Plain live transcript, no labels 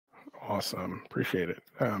Awesome. Appreciate it.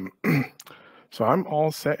 So I'm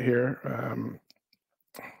all set here.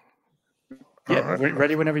 Yeah,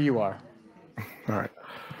 ready whenever you are. All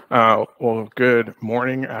right. Well, good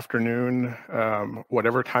morning, afternoon,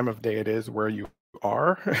 whatever time of day it is where you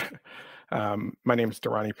are. My name is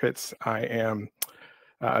DeRonnie Pitts. I am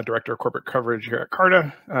a director of corporate coverage here at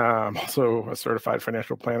Carta. I'm also a certified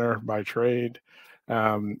financial planner by trade.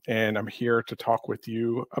 And I'm here to talk with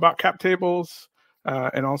you about cap tables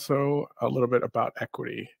and also a little bit about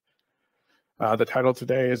equity. The title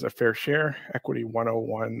today is A Fair Share, Equity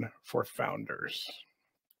 101 for Founders.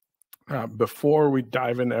 Before we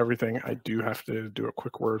dive into everything, I do have to do a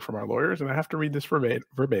quick word from our lawyers, and I have to read this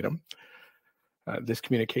verbatim. This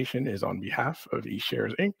communication is on behalf of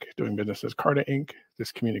eShares Inc., doing business as Carta Inc.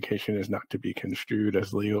 This communication is not to be construed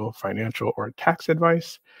as legal, financial, or tax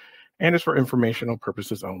advice, and is for informational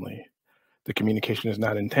purposes only. The communication is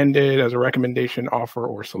not intended as a recommendation, offer,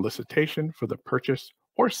 or solicitation for the purchase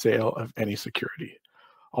or sale of any security.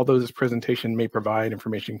 Although this presentation may provide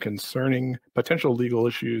information concerning potential legal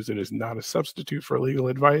issues, it is not a substitute for legal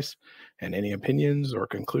advice, and any opinions or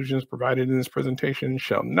conclusions provided in this presentation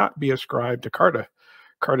shall not be ascribed to Carta.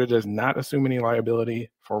 Carta does not assume any liability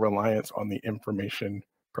for reliance on the information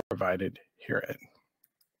provided herein.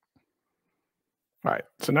 All right,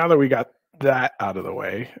 so now that we got that out of the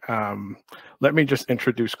way, let me just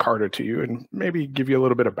introduce Carta to you and maybe give you a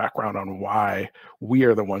little bit of background on why we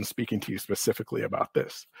are the ones speaking to you specifically about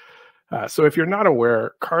this. So if you're not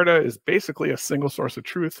aware, Carta is basically a single source of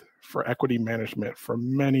truth for equity management for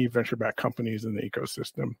many venture-backed companies in the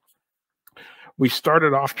ecosystem. We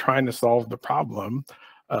started off trying to solve the problem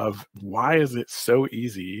of why is it so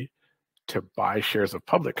easy to buy shares of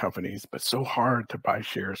public companies, but so hard to buy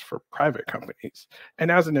shares for private companies. And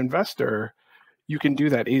as an investor, you can do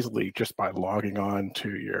that easily just by logging on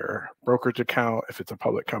to your brokerage account if it's a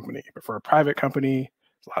public company. But for a private company,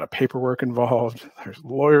 there's a lot of paperwork involved, there's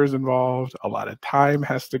lawyers involved, a lot of time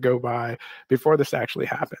has to go by before this actually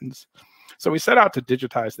happens. So we set out to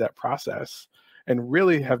digitize that process and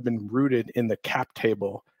really have been rooted in the cap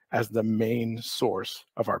table as the main source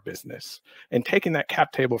of our business. And taking that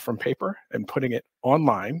cap table from paper and putting it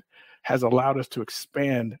online has allowed us to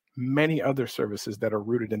expand many other services that are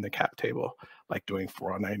rooted in the cap table, like doing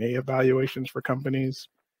 409A evaluations for companies,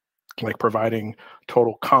 like providing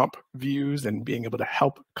total comp views and being able to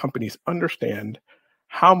help companies understand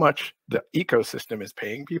how much the ecosystem is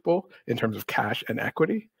paying people in terms of cash and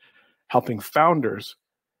equity, helping founders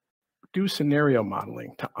do scenario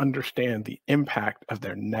modeling to understand the impact of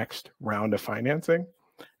their next round of financing,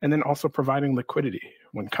 and then also providing liquidity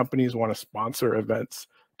when companies want to sponsor events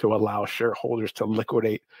to allow shareholders to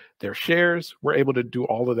liquidate their shares. We're able to do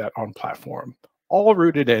all of that on platform, all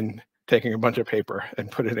rooted in taking a bunch of paper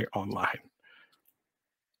and putting it online.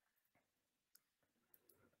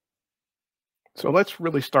 So let's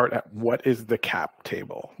really start at what is the cap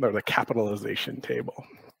table, or the capitalization table.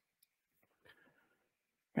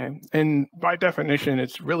 And by definition,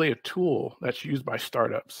 it's really a tool that's used by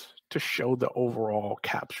startups to show the overall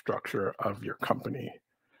cap structure of your company.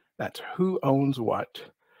 That's who owns what,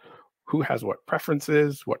 who has what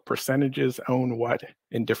preferences, what percentages own what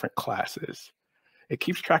in different classes. It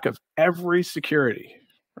keeps track of every security,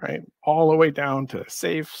 right? All the way down to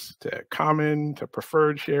safes, to common, to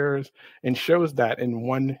preferred shares, and shows that in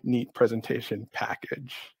one neat presentation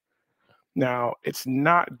package. Now, it's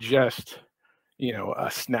not just a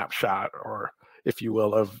snapshot, or if you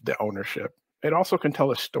will, of the ownership. It also can tell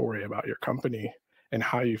a story about your company and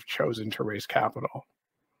how you've chosen to raise capital.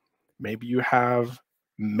 Maybe you have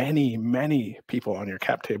many, many people on your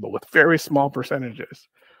cap table with very small percentages.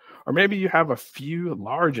 Or maybe you have a few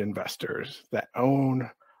large investors that own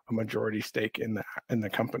a majority stake in the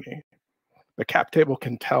company. The cap table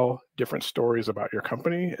can tell different stories about your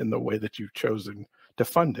company and the way that you've chosen to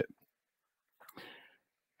fund it.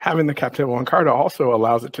 Having the cap table on Carta also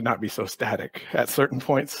allows it to not be so static. At certain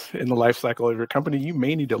points in the life cycle of your company, you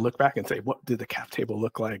may need to look back and say, what did the cap table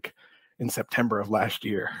look like in September of last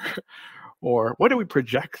year? Or what do we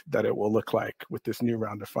project that it will look like with this new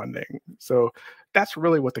round of funding? So that's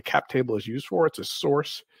really what the cap table is used for. It's a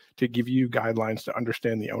source to give you guidelines to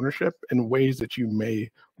understand the ownership and ways that you may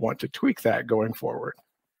want to tweak that going forward.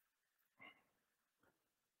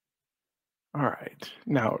 All right,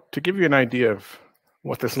 now to give you an idea of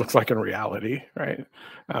what this looks like in reality, right?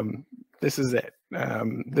 This is it.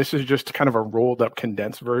 This is just kind of a rolled up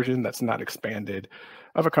condensed version that's not expanded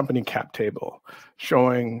of a company cap table,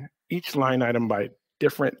 showing each line item by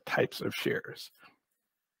different types of shares.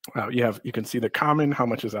 You can see the common, how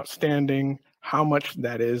much is outstanding, how much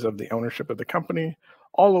that is of the ownership of the company,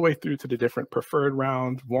 all the way through to the different preferred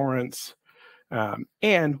rounds, warrants,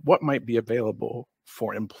 and what might be available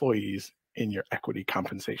for employees in your equity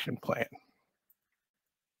compensation plan.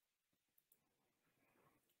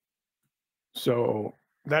 So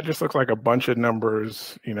that just looks like a bunch of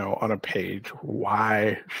numbers, on a page.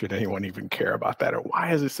 Why should anyone even care about that? Or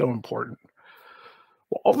why is it so important?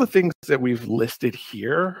 Well, all the things that we've listed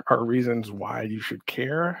here are reasons why you should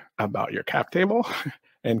care about your cap table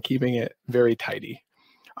and keeping it very tidy.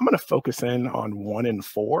 I'm going to focus in on 1 and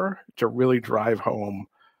 4 to really drive home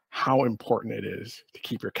how important it is to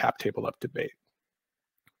keep your cap table up to date.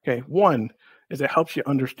 Okay, 1 is it helps you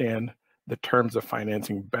understand the terms of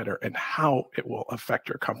financing better and how it will affect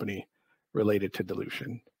your company related to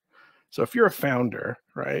dilution. So if you're a founder,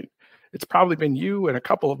 right, it's probably been you and a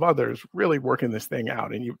couple of others really working this thing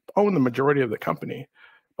out, and you own the majority of the company.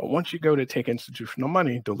 But once you go to take institutional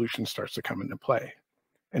money, dilution starts to come into play.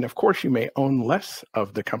 And of course, you may own less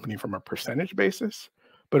of the company from a percentage basis,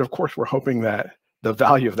 but of course, we're hoping that the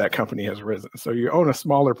value of that company has risen. So you own a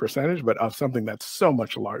smaller percentage, but of something that's so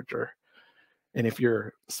much larger. And if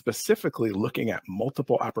you're specifically looking at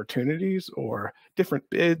multiple opportunities or different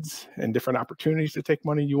bids and different opportunities to take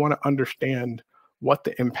money, you want to understand what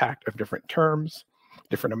the impact of different terms,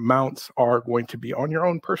 different amounts are going to be on your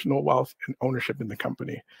own personal wealth and ownership in the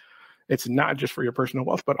company. It's not just for your personal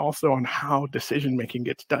wealth, but also on how decision-making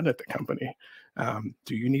gets done at the company.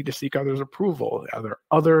 Do you need to seek others' approval? Are there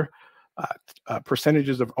other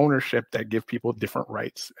percentages of ownership that give people different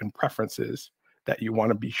rights and preferences that you want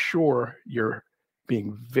to be sure you're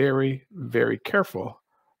being very, very careful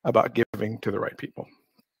about giving to the right people?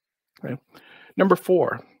 Okay. Number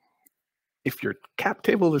 4, if your cap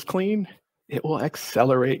table is clean, it will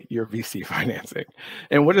accelerate your VC financing.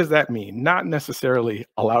 And what does that mean? Not necessarily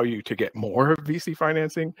allow you to get more VC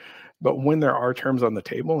financing, but when there are terms on the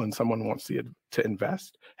table and someone wants to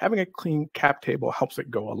invest, having a clean cap table helps it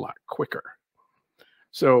go a lot quicker.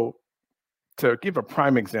 So to give a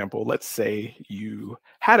prime example, let's say you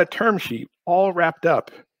had a term sheet all wrapped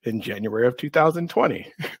up in January of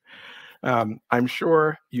 2020. I'm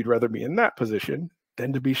sure you'd rather be in that position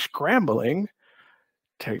than to be scrambling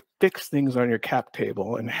to fix things on your cap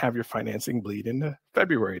table and have your financing bleed into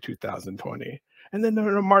February 2020, and then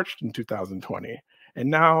into March in 2020. And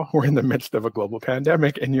now we're in the midst of a global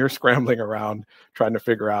pandemic and you're scrambling around trying to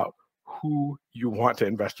figure out who you want to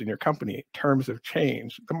invest in your company. Terms have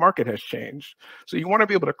changed. The market has changed. So you want to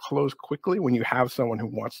be able to close quickly when you have someone who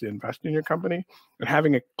wants to invest in your company, and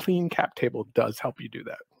having a clean cap table does help you do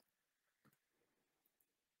that.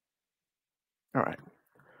 All right.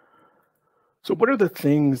 So what are the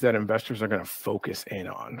things that investors are going to focus in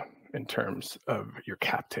on in terms of your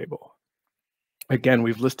cap table? Again,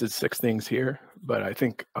 we've listed 6 things here, but I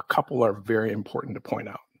think a couple are very important to point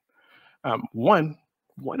out. 1,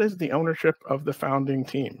 what is the ownership of the founding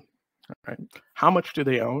team? Right? How much do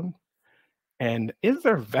they own? And is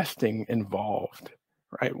there vesting involved,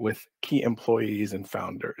 right, with key employees and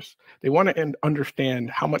founders? They want to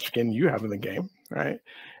understand how much skin you have in the game, right?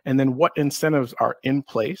 And then what incentives are in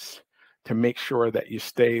place to make sure that you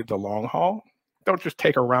stay the long haul. Don't just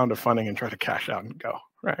take a round of funding and try to cash out and go,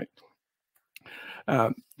 right?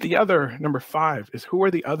 The other, number 5, is who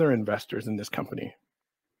are the other investors in this company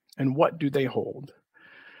and what do they hold?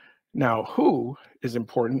 Now, who is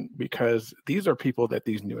important because these are people that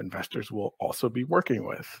these new investors will also be working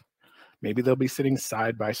with. Maybe they'll be sitting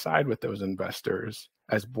side by side with those investors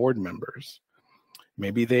as board members.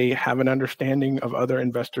 Maybe they have an understanding of other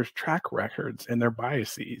investors' track records and their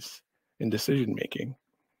biases in decision making.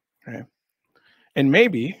 Okay? And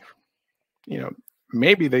maybe,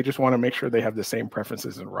 maybe they just want to make sure they have the same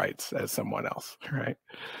preferences and rights as someone else, right?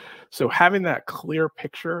 So having that clear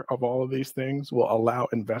picture of all of these things will allow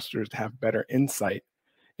investors to have better insight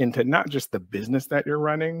into not just the business that you're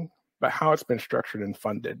running, but how it's been structured and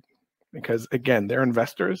funded. Because again, they're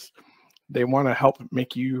investors. They want to help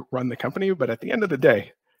make you run the company, but at the end of the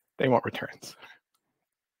day, they want returns.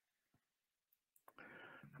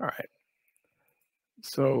 All right.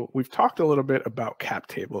 So we've talked a little bit about cap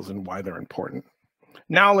tables and why they're important.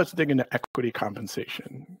 Now let's dig into equity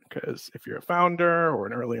compensation, because if you're a founder or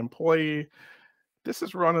an early employee, this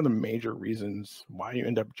is one of the major reasons why you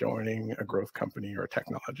end up joining a growth company or a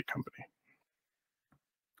technology company.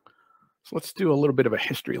 So let's do a little bit of a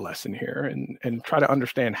history lesson here and try to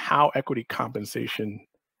understand how equity compensation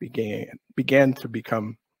began to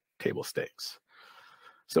become table stakes.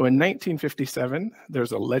 So in 1957,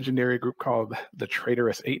 there's a legendary group called the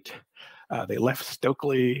Traitorous Eight. They left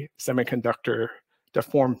Stokely Semiconductor to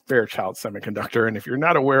form Fairchild Semiconductor. And if you're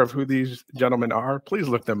not aware of who these gentlemen are, please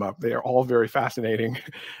look them up. They are all very fascinating,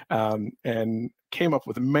 and came up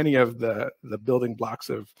with many of the building blocks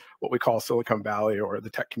of what we call Silicon Valley or the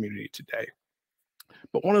tech community today.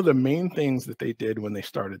 But one of the main things that they did when they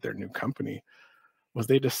started their new company was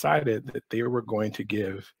they decided that they were going to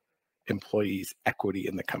give employees equity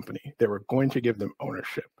in the company. They were going to give them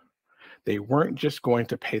ownership. They weren't just going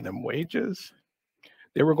to pay them wages.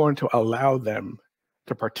 They were going to allow them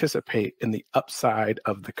to participate in the upside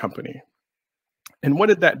of the company. And what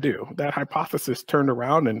did that do? That hypothesis turned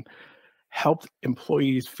around and helped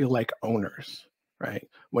employees feel like owners, right?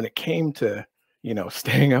 When it came to,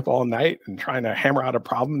 staying up all night and trying to hammer out a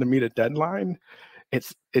problem to meet a deadline,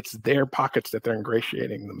 it's their pockets that they're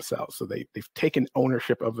ingratiating themselves. So they've taken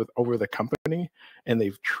ownership over the company, and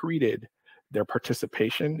they've treated their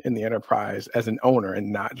participation in the enterprise as an owner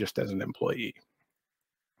and not just as an employee.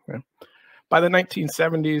 Okay. By the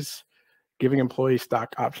 1970s, giving employees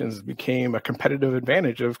stock options became a competitive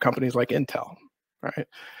advantage of companies like Intel, right?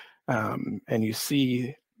 And you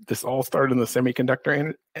see this all started in the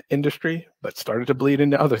semiconductor industry, but started to bleed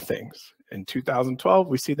into other things. In 2012,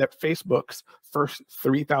 we see that Facebook's first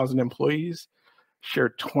 3,000 employees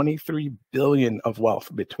shared 23 billion of wealth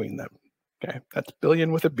between them. Okay, that's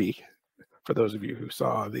billion with a B, for those of you who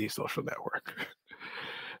saw The Social Network.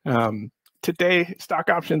 Today, stock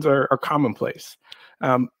options are commonplace,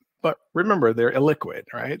 but remember, they're illiquid,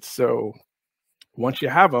 right? So once you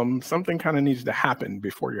have them, something kind of needs to happen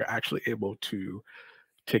before you're actually able to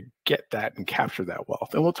get that and capture that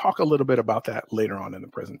wealth. And we'll talk a little bit about that later on in the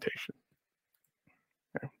presentation.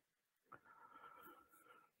 Okay.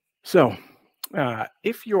 So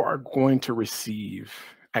if you are going to receive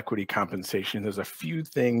equity compensation, there's a few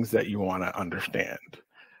things that you want to understand.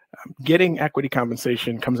 Getting equity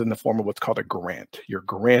compensation comes in the form of what's called a grant. You're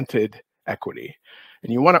granted equity.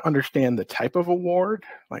 And you want to understand the type of award,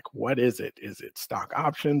 like what is it? Is it stock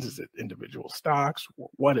options? Is it individual stocks?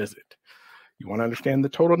 What is it? You want to understand the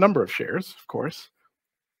total number of shares, of course.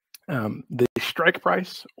 The strike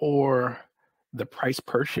price or the price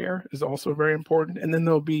per share is also very important. And then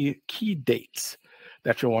there'll be key dates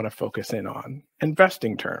that you'll want to focus in on.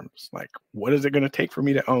 Investing terms, like what is it going to take for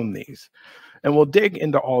me to own these? And we'll dig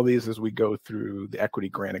into all these as we go through the equity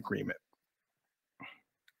grant agreement.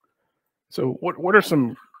 So what are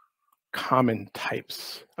some common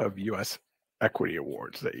types of U.S. equity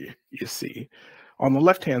awards that you see? On the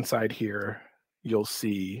left-hand side here, you'll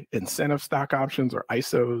see incentive stock options or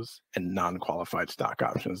ISOs and non-qualified stock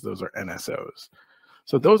options. Those are NSOs.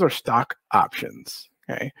 So those are stock options,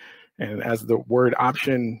 okay? And as the word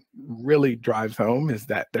option really drives home is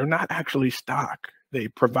that they're not actually stock. They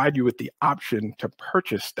provide you with the option to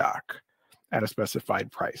purchase stock at a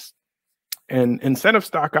specified price. And incentive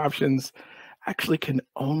stock options actually can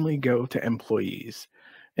only go to employees.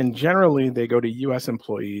 And generally, they go to U.S.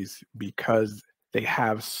 employees because they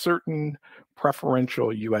have certain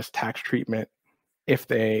preferential U.S. tax treatment if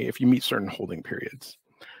you meet certain holding periods.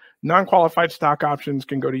 Non-qualified stock options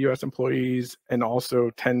can go to U.S. employees and also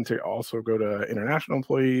tend to also go to international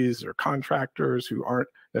employees or contractors who aren't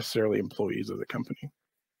necessarily employees of the company.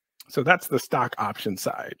 So that's the stock option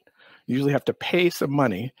side. You usually have to pay some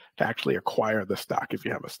money to actually acquire the stock if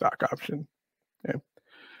you have a stock option. Okay.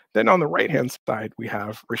 Then on the right-hand side, we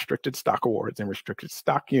have restricted stock awards and restricted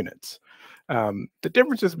stock units. The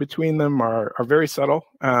differences between them are very subtle.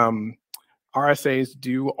 RSAs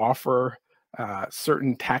do offer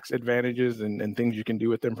certain tax advantages and things you can do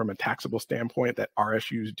with them from a taxable standpoint that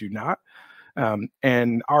RSUs do not.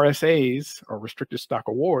 And RSAs, or restricted stock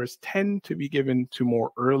awards, tend to be given to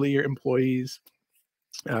more earlier employees,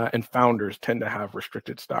 and founders tend to have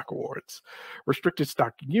restricted stock awards. Restricted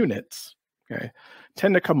stock units, okay,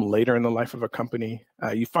 tend to come later in the life of a company.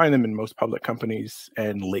 You find them in most public companies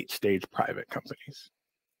and late-stage private companies.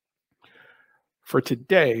 For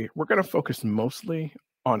today, we're going to focus mostly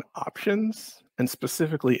on options and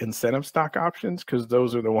specifically incentive stock options because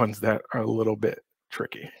those are the ones that are a little bit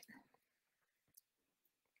tricky.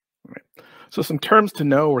 All right. So some terms to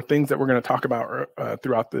know or things that we're going to talk about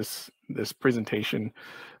throughout this presentation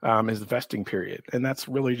is the vesting period. And that's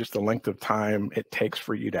really just the length of time it takes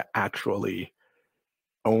for you to actually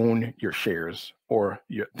own your shares or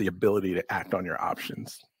the ability to act on your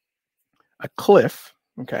options. A cliff,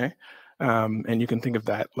 okay, and you can think of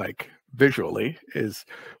that like visually, is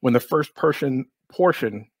when the first portion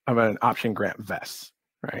of an option grant vests,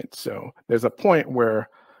 right? So there's a point where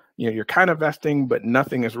you're kind of vesting, but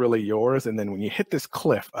nothing is really yours. And then when you hit this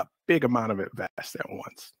cliff, a big amount of it vests at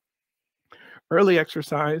once. Early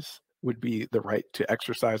exercise would be the right to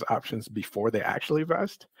exercise options before they actually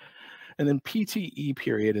vest. And then PTE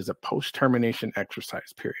period is a post-termination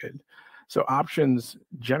exercise period. So options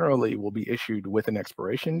generally will be issued with an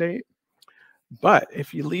expiration date. But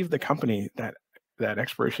if you leave the company, that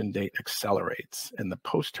expiration date accelerates, and the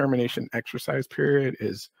post-termination exercise period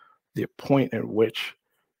is the point at which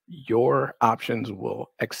your options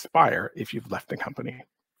will expire if you've left the company.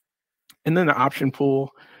 And then the option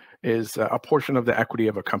pool is a portion of the equity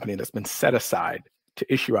of a company that's been set aside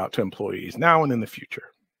to issue out to employees now and in the future.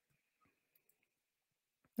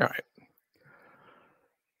 All right.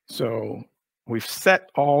 So we've set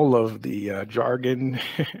all of the jargon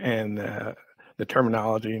and the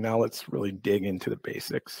terminology. Now let's really dig into the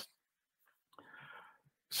basics.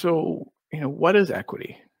 So, what is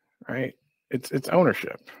equity, right? It's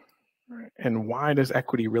ownership, right? And why does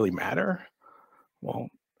equity really matter? Well,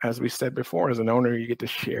 as we said before, as an owner, you get to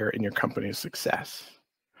share in your company's success.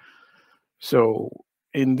 So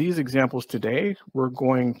in these examples today, we're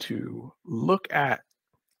going to look at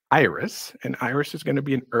Iris, and Iris is going to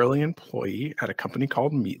be an early employee at a company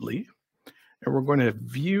called Meatly. And we're going to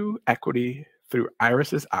view equity through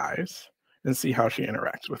Iris's eyes and see how she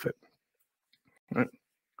interacts with it. Right.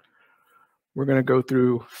 We're going to go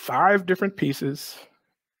through 5 different pieces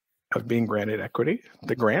of being granted equity: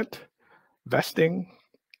 the grant, vesting,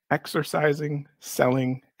 exercising,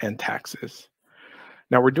 selling, and taxes.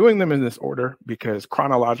 Now we're doing them in this order because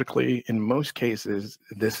chronologically, in most cases,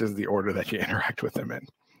 this is the order that you interact with them in.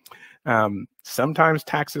 Sometimes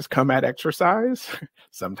taxes come at exercise.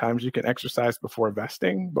 Sometimes you can exercise before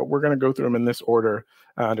vesting, but we're going to go through them in this order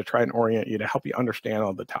to try and orient you, to help you understand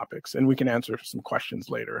all the topics. And we can answer some questions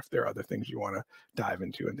later if there are other things you want to dive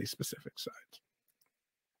into in these specific sides.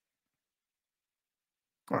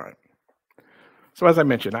 All right. So as I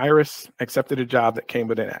mentioned, Iris accepted a job that came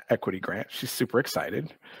with an equity grant. She's super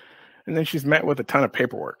excited. And then she's met with a ton of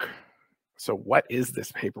paperwork. So what is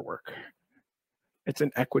this paperwork? It's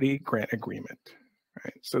an equity grant agreement,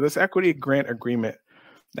 right? So this equity grant agreement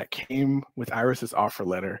that came with Iris's offer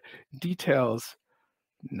letter details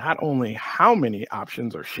not only how many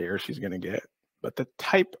options or shares she's going to get, but the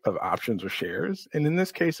type of options or shares. And in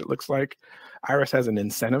this case, it looks like Iris has an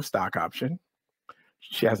incentive stock option.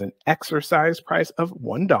 She has an exercise price of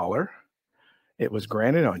 $1. It was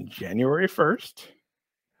granted on January 1st,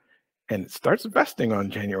 and it starts vesting on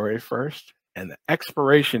January 1st, and the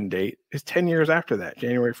expiration date is 10 years after that,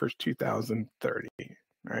 January 1st, 2030,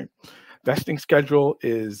 right? Vesting schedule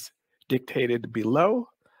is dictated below,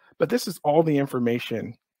 but this is all the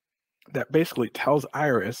information that basically tells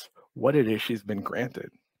Iris what it is she's been granted.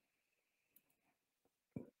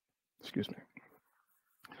 Excuse me.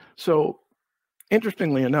 So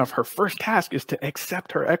interestingly enough, her first task is to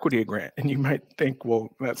accept her equity grant. And you might think, well,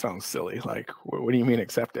 that sounds silly. Like, what do you mean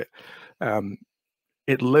accept it?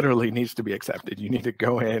 It literally needs to be accepted. You need to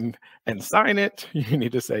go in and sign it. You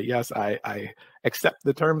need to say, yes, I accept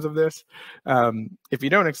the terms of this. If you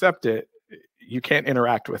don't accept it, you can't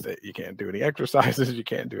interact with it. You can't do any exercises. You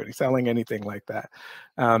can't do any selling, anything like that.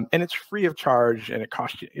 And it's free of charge, and it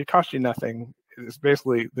costs you nothing. It's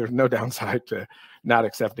basically, there's no downside to not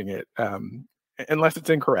accepting it. Unless it's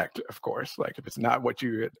incorrect, of course, like if it's not what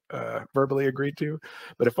you verbally agreed to.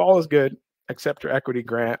 But if all is good, accept your equity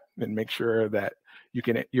grant and make sure that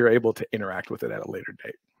you're able to interact with it at a later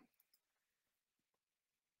date.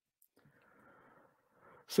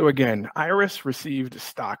 So again, Iris received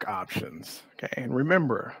stock options. Okay, and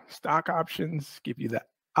remember, stock options give you the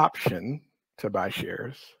option to buy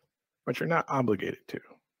shares, but you're not obligated to.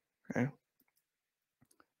 Okay.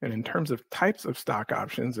 And in terms of types of stock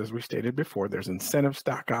options, as we stated before, there's incentive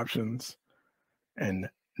stock options and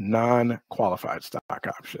non-qualified stock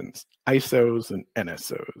options, ISOs and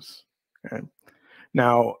NSOs. Okay?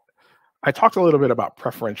 Now, I talked a little bit about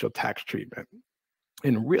preferential tax treatment,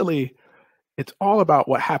 and really, it's all about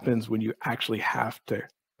what happens when you actually have to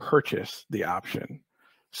purchase the option.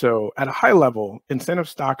 So at a high level, incentive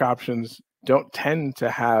stock options don't tend to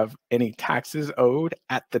have any taxes owed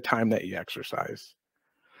at the time that you exercise.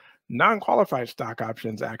 Non-qualified stock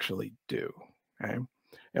options actually do, okay?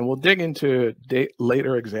 And we'll dig into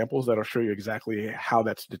later examples that'll show you exactly how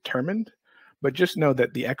that's determined, but just know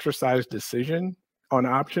that the exercise decision on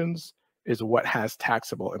options is what has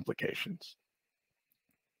taxable implications.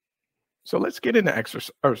 So let's get into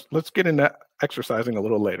exercising a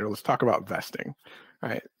little later. Let's talk about vesting,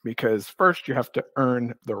 right? Because first you have to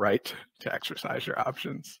earn the right to exercise your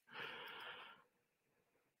options.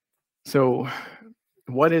 So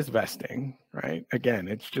what is vesting, right? Again,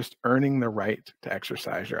 it's just earning the right to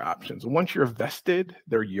exercise your options. Once you're vested,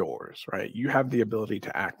 they're yours, right? You have the ability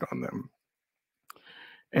to act on them.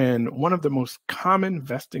 And one of the most common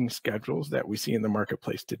vesting schedules that we see in the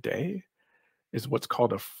marketplace today is what's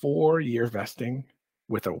called a 4-year vesting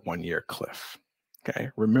with a 1-year cliff. Okay,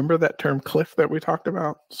 remember that term cliff that we talked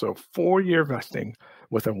about? So 4-year vesting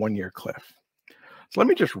with a 1-year cliff. So let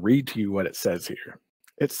me just read to you what it says here.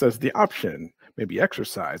 It says the option may be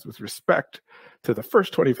exercised with respect to the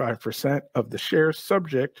first 25% of the shares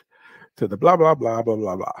subject to the blah, blah, blah, blah,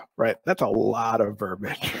 blah, blah, right? That's a lot of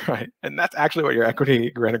verbiage, right? And that's actually what your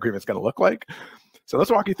equity grant agreement is going to look like. So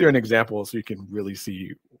let's walk you through an example so you can really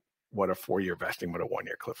see what a 4-year vesting with a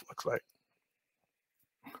 1-year cliff looks like.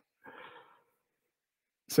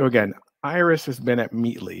 So again, Iris has been at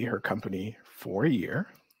Meatly, her company, for a year.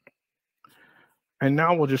 And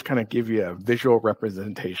now we'll just kind of give you a visual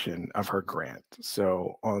representation of her grant.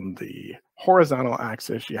 So on the horizontal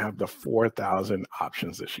axis, you have the 4,000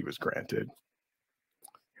 options that she was granted.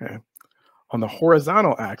 Okay. On the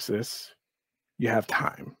horizontal axis, you have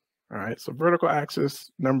time. All right. So vertical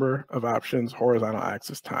axis, number of options, horizontal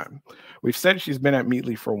axis, time. We've said she's been at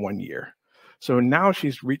Meatly for 1 year. So now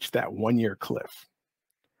she's reached that 1-year cliff.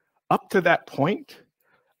 Up to that point,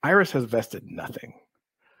 Iris has vested nothing.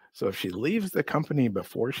 So if she leaves the company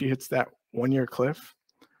before she hits that 1-year cliff,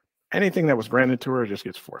 anything that was granted to her just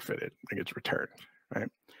gets forfeited. It gets returned, right?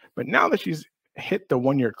 But now that she's hit the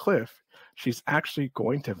 1-year cliff, she's actually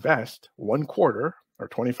going to vest 1/4 or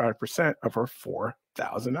 25% of her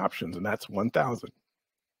 4,000 options, and that's 1,000.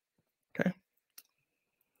 Okay.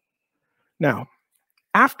 Now,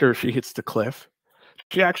 after she hits the cliff,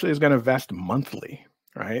 she actually is going to vest monthly,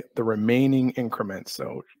 right? The remaining increments.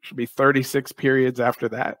 So it should be 36 periods after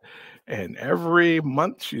that. And every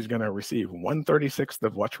month she's going to receive 1/36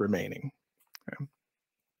 of what's remaining. Okay?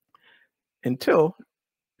 Until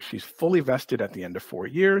she's fully vested at the end of 4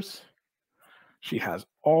 years. She has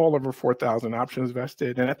all of her 4,000 options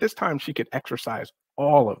vested. And at this time, she could exercise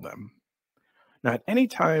all of them. Now, at any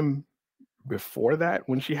time before that,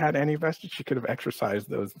 when she had any vested, she could have exercised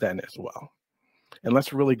those then as well. And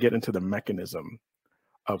let's really get into the mechanism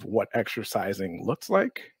of what exercising looks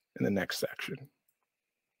like in the next section.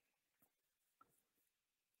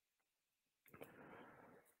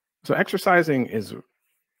 So exercising is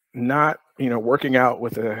not, working out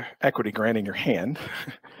with an equity grant in your hand.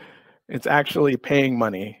 It's actually paying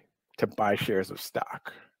money to buy shares of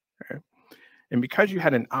stock. Okay? And because you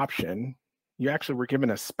had an option, you actually were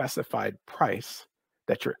given a specified price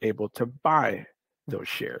that you're able to buy those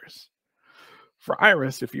shares. For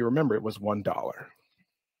Iris, if you remember, it was $1.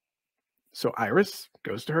 So Iris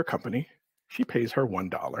goes to her company, she pays her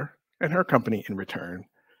 $1, and her company in return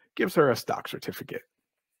gives her a stock certificate.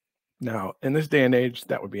 Now, in this day and age,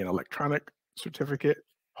 that would be an electronic certificate,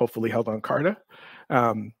 hopefully held on Carta,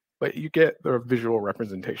 but you get the visual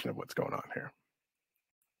representation of what's going on here.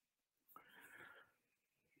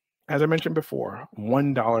 As I mentioned before,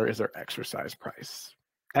 $1 is our exercise price.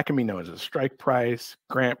 That can be known as a strike price,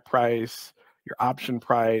 grant price, your option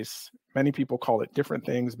price. Many people call it different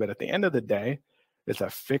things, but at the end of the day, it's a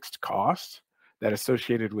fixed cost that is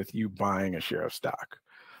associated with you buying a share of stock.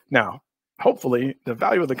 Now, hopefully the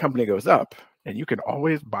value of the company goes up and you can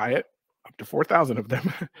always buy it up to 4,000 of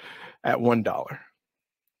them at $1.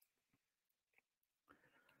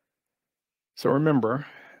 So remember,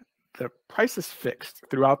 the price is fixed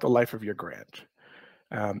throughout the life of your grant.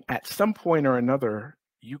 At some point or another,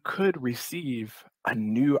 you could receive a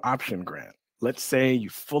new option grant. Let's say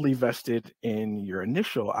you fully vested in your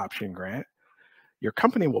initial option grant. Your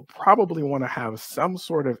company will probably want to have some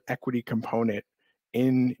sort of equity component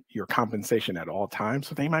in your compensation at all times.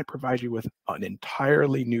 So they might provide you with an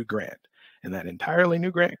entirely new grant. And that entirely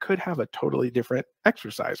new grant could have a totally different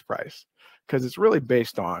exercise price because it's really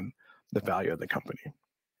based on the value of the company.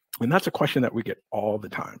 And that's a question that we get all the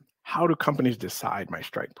time. How do companies decide my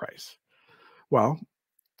strike price? Well,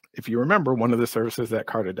 if you remember, one of the services that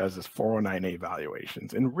Carta does is 409A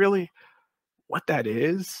valuations. And really what that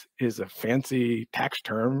is a fancy tax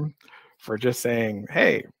term for just saying,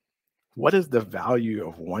 hey, what is the value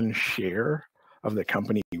of one share of the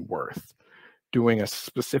company worth? Doing a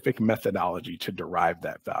specific methodology to derive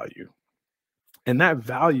that value. And that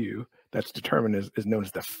value that's determined is known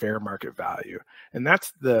as the fair market value. And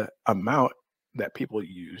that's the amount that people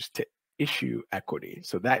use to issue equity.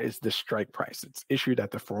 So that is the strike price. It's issued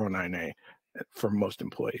at the 409A for most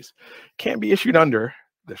employees. Can't be issued under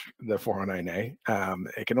the 409A.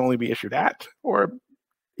 It can only be issued at or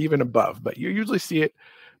even above, but you usually see it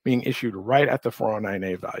being issued right at the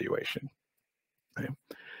 409A valuation. Okay.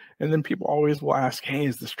 And then people always will ask, hey,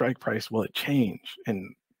 is the strike price, will it change?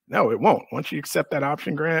 And no, it won't. Once you accept that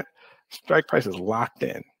option grant, strike price is locked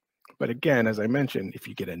in. But again, as I mentioned, if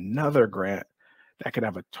you get another grant that could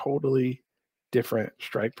have a totally different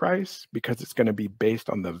strike price because it's going to be based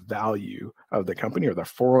on the value of the company or the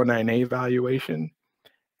 409A valuation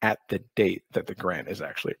at the date that the grant is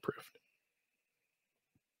actually approved.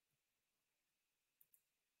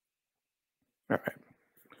 All right.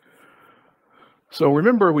 So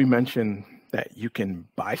remember we mentioned that you can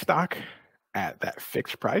buy stock at that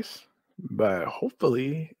fixed price, but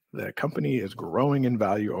hopefully the company is growing in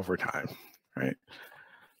value over time, right?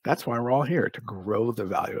 That's why we're all here, to grow the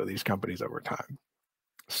value of these companies over time.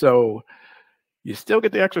 So you still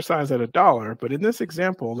get the exercise at $1, but in this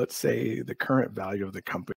example, let's say the current value of the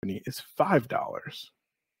company is $5.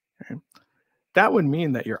 Okay? That would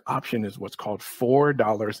mean that your option is what's called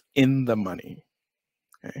 $4 in the money.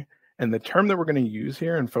 Okay? And the term that we're going to use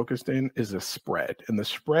here and focused in is a spread. And the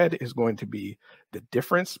spread is going to be the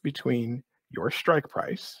difference between your strike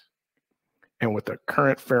price and what the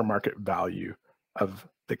current fair market value of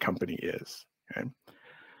the company is. Okay?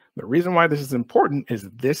 The reason why this is important is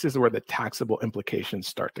this is where the taxable implications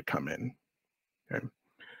start to come in. Okay?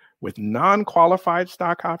 With non-qualified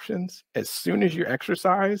stock options, as soon as you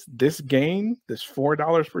exercise, this gain, this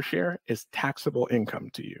 $4 per share, is taxable income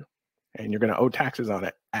to you. And you're going to owe taxes on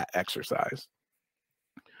it at exercise.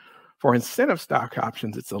 For incentive stock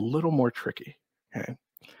options, it's a little more tricky. Okay?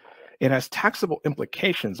 It has taxable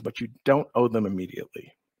implications, but you don't owe them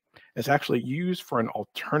immediately. It's actually used for an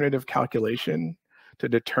alternative calculation to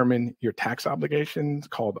determine your tax obligations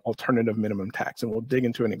called alternative minimum tax. And we'll dig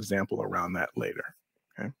into an example around that later.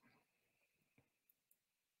 Okay?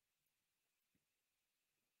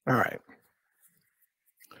 All right.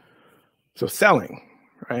 So selling,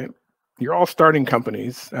 right? You're all starting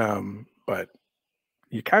companies, but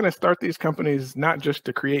you kind of start these companies not just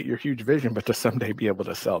to create your huge vision, but to someday be able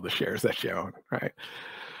to sell the shares that you own, right?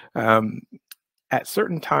 At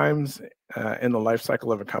certain times in the life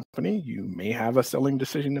cycle of a company, you may have a selling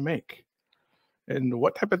decision to make. And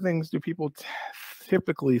what type of things do people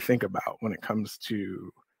typically think about when it comes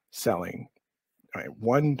to selling? All right,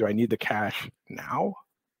 one, do I need the cash now?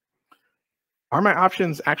 Are my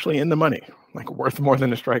options actually in the money, like worth more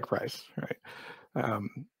than a strike price, right?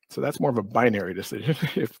 So that's more of a binary decision.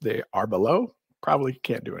 If they are below, probably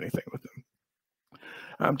can't do anything with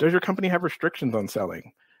them. Does your company have restrictions on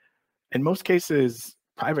selling? In most cases,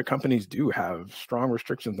 private companies do have strong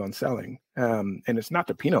restrictions on selling. And it's not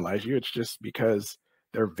to penalize you, it's just because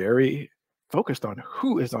they're very focused on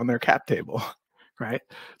who is on their cap table, right?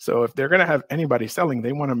 So if they're going to have anybody selling,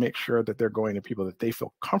 they want to make sure that they're going to people that they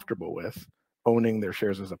feel comfortable with owning their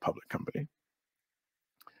shares as a public company.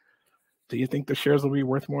 Do you think the shares will be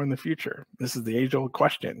worth more in the future? This is the age-old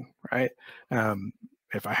question, right?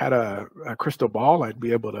 If I had a crystal ball, I'd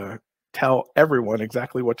be able to tell everyone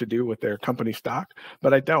exactly what to do with their company stock,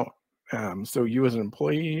 but I don't. So you as an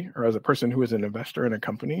employee or as a person who is an investor in a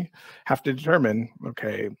company have to determine,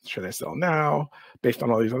 okay, should I sell now based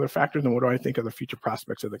on all these other factors? And what do I think of the future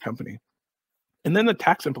prospects of the company? And then the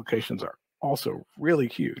tax implications are also really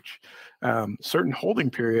huge. Certain holding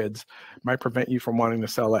periods might prevent you from wanting to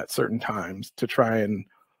sell at certain times to try and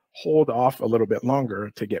hold off a little bit longer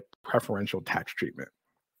to get preferential tax treatment.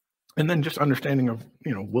 And then just understanding of,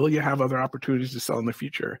 will you have other opportunities to sell in the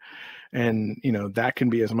future? And, that can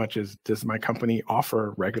be as much as, does my company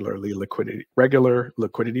offer regular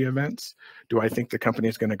liquidity events? Do I think the company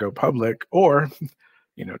is going to go public? Or,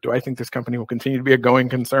 do I think this company will continue to be a going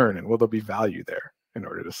concern, and will there be value there in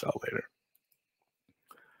order to sell later?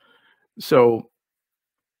 So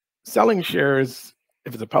selling shares,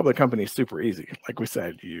 if it's a public company, is super easy. Like we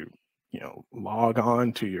said, you log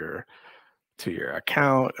on to your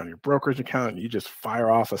account, on your brokerage account, and you just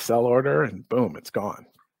fire off a sell order and boom, it's gone,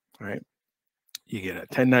 right? You get a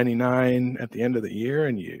 1099 at the end of the year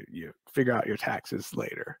and you figure out your taxes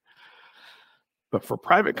later. But for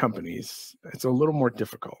private companies, it's a little more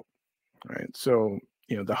difficult, right? So,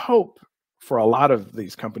 the hope for a lot of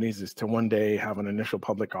these companies is to one day have an initial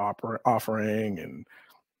public offering and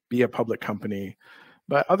be a public company.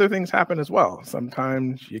 But other things happen as well.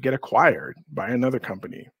 Sometimes you get acquired by another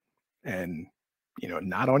company and,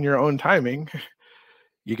 not on your own timing,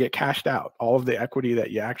 you get cashed out. All of the equity that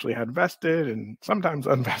you actually had vested and sometimes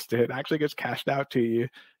unvested actually gets cashed out to you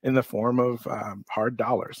in the form of hard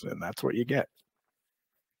dollars. And that's what you get.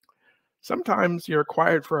 Sometimes you're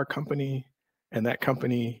acquired for a company and that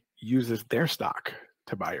company uses their stock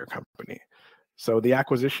to buy your company. So the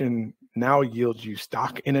acquisition now yields you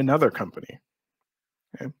stock in another company.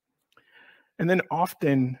 Okay? And then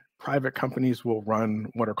often private companies will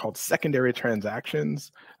run what are called secondary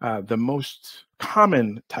transactions. The most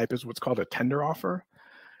common type is what's called a tender offer.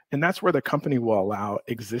 And that's where the company will allow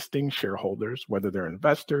existing shareholders, whether they're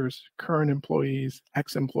investors, current employees,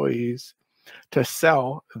 ex-employees, to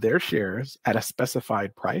sell their shares at a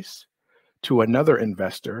specified price to another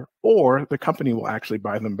investor, or the company will actually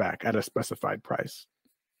buy them back at a specified price.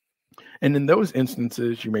 And in those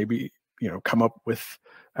instances, you may be, come up with,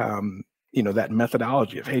 that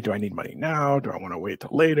methodology of, hey, do I need money now? Do I want to wait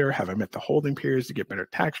till later? Have I met the holding periods to get better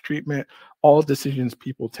tax treatment? All decisions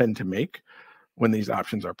people tend to make when these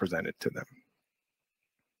options are presented to them.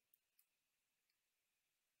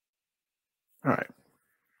 All right.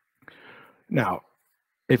 Now,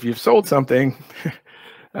 if you've sold something,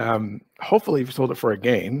 hopefully you've sold it for a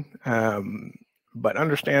gain, but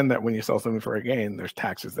understand that when you sell something for a gain, there's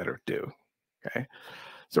taxes that are due, okay?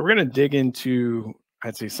 So we're going to dig into,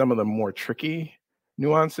 I'd say, some of the more tricky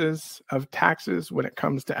nuances of taxes when it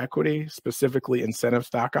comes to equity, specifically incentive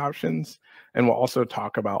stock options, and we'll also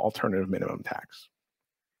talk about alternative minimum tax.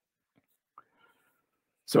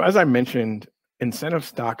 So as I mentioned, incentive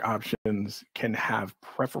stock options can have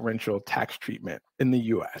preferential tax treatment in the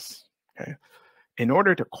US, okay? In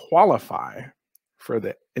order to qualify for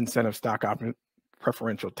the incentive stock option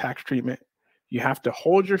preferential tax treatment, you have to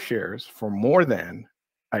hold your shares for more than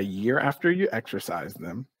a year after you exercise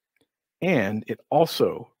them, and it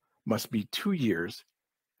also must be 2 years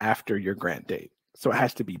after your grant date. So it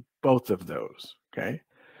has to be both of those, okay?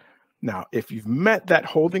 Now, if you've met that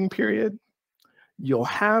holding period, you'll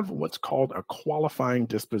have what's called a qualifying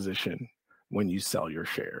disposition when you sell your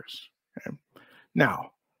shares, okay?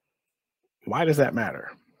 Now, why does that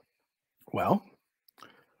matter? Well,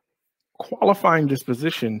 qualifying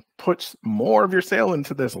disposition puts more of your sale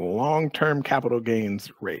into this long-term capital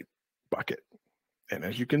gains rate bucket. And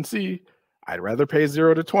as you can see, I'd rather pay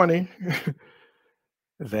 0 to 20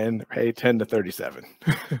 than pay 10 to 37.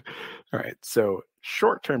 All right, so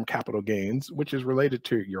short-term capital gains, which is related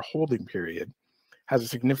to your holding period, has a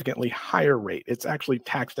significantly higher rate. It's actually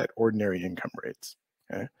taxed at ordinary income rates.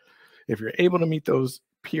 Okay? If you're able to meet those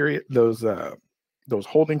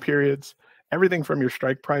holding periods, everything from your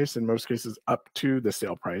strike price, in most cases up to the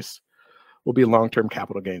sale price, will be long-term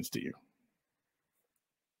capital gains to you.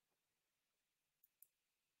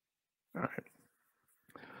 All right.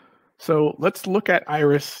 So let's look at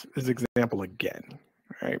Iris as an example again.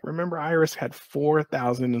 All right. Remember, Iris had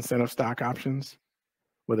 4,000 incentive stock options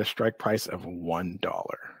with a strike price of $1.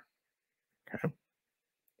 Okay.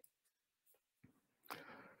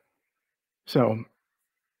 So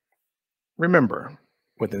remember,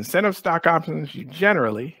 with incentive stock options, you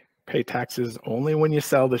generally pay taxes only when you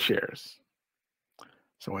sell the shares.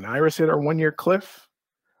 So when Iris hit our 1-year cliff,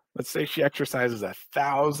 let's say she exercises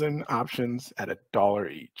 1,000 options at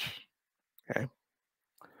 $1 each. Okay.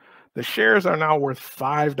 The shares are now worth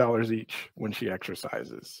 $5 each when she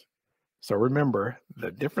exercises. So remember,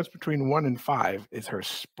 the difference between 1 and 5 is her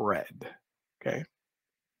spread. Okay.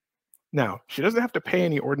 Now, she doesn't have to pay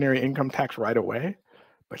any ordinary income tax right away,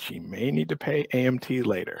 but she may need to pay AMT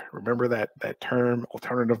later. Remember that term,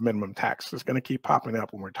 alternative minimum tax, is going to keep popping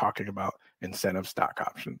up when we're talking about incentive stock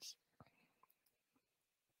options.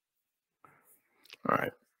 All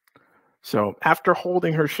right. So after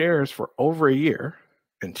holding her shares for over a year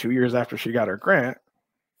and 2 years after she got her grant,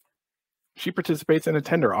 she participates in a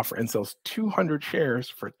tender offer and sells 200 shares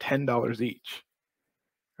for $10 each.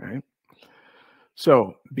 All right.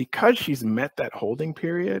 So because she's met that holding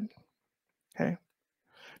period, okay,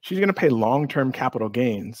 she's going to pay long-term capital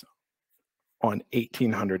gains on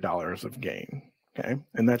 $1,800 of gain. Okay.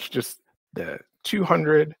 And that's just the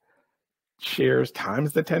 200 shares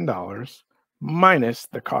times the $10 minus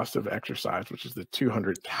the cost of exercise, which is the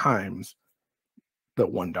 200 times the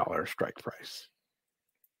 $1 strike price.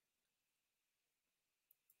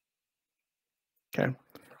 Okay.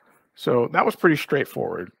 So that was pretty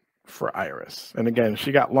straightforward for Iris. And again,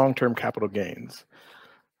 she got long-term capital gains.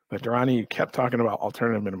 But DeRonnie, you kept talking about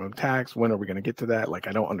alternative minimum tax. When are we going to get to that? Like,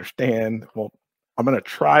 I don't understand. Well, I'm going to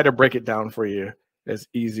try to break it down for you as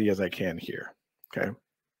easy as I can here. Okay.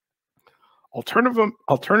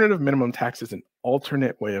 Alternative minimum tax is an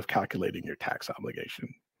alternate way of calculating your tax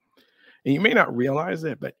obligation. And you may not realize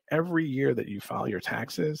it, but every year that you file your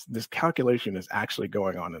taxes, this calculation is actually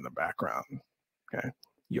going on in the background. Okay.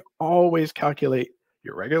 You always calculate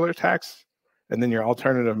your regular tax and then your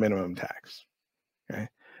alternative minimum tax. Okay.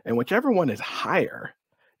 And whichever one is higher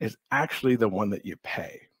is actually the one that you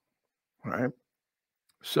pay. All right.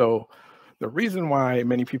 So the reason why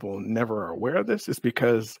many people never are aware of this is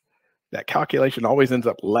because that calculation always ends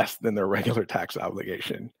up less than their regular tax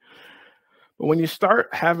obligation. But when you start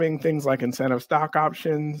having things like incentive stock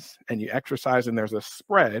options and you exercise and there's a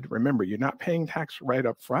spread, remember, you're not paying tax right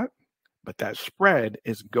up front, but that spread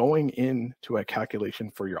is going into a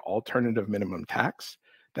calculation for your alternative minimum tax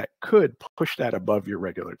that could push that above your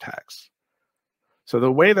regular tax. So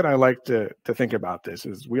the way that I like to think about this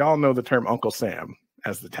is, we all know the term Uncle Sam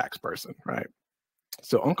as the tax person, right?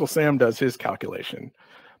 So Uncle Sam does his calculation,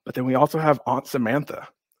 but then we also have Aunt Samantha,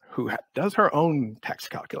 who does her own tax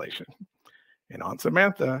calculation. And Aunt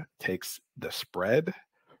Samantha takes the spread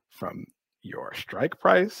from your strike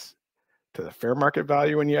price to the fair market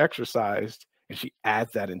value when you exercised, and she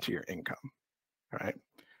adds that into your income, right?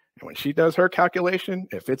 And when she does her calculation,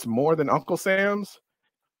 if it's more than Uncle Sam's,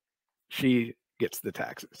 she gets the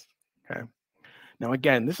taxes, okay? Now,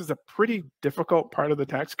 again, this is a pretty difficult part of the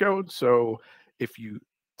tax code. So if you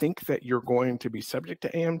think that you're going to be subject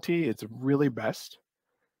to AMT, it's really best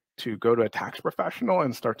to go to a tax professional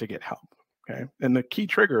and start to get help, okay? And the key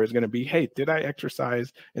trigger is going to be, hey, did I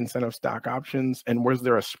exercise incentive stock options, and was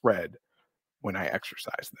there a spread when I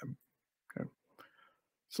exercised them? Okay.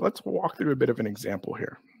 So let's walk through a bit of an example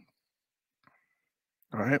here.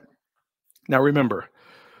 All right. Now remember,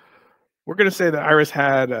 we're going to say that Iris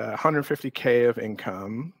had 150K of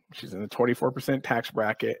income. She's in a 24% tax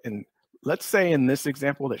bracket. And let's say in this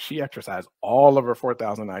example that she exercised all of her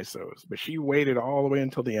 4,000 ISOs, but she waited all the way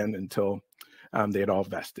until the end until they had all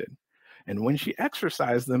vested. And when she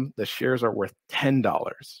exercised them, the shares are worth $10.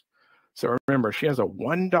 So remember, she has a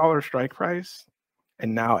 $1 strike price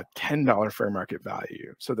and now a $10 fair market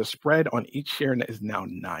value. So the spread on each share is now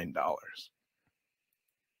 $9. All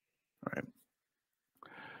right.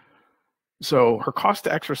 So her cost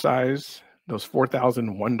to exercise those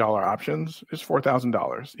 $4,001 options is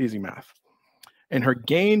 $4,000, easy math. And her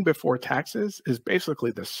gain before taxes is basically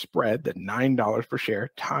the spread, that $9 per share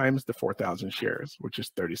times the 4,000 shares, which is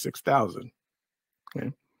 36,000.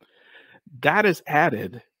 Okay. That is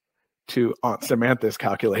added to Aunt Samantha's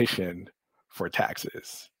calculation for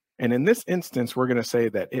taxes. And in this instance, we're going to say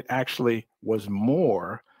that it actually was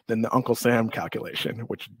more than the Uncle Sam calculation,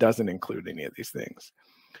 which doesn't include any of these things.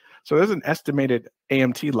 So there's an estimated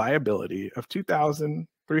AMT liability of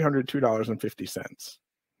 $2,302.50.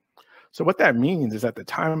 So what that means is at the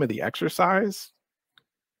time of the exercise,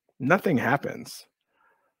 nothing happens.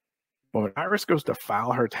 But when Iris goes to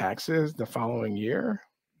file her taxes the following year,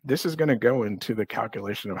 this is going to go into the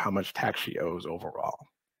calculation of how much tax she owes overall.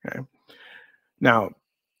 Okay. Now,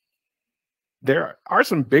 there are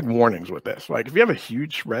some big warnings with this. Like if you have a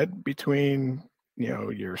huge spread between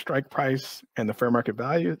your strike price and the fair market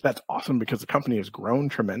value, that's awesome because the company has grown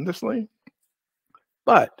tremendously.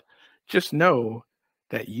 But just know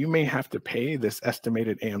that you may have to pay this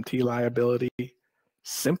estimated AMT liability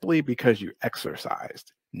simply because you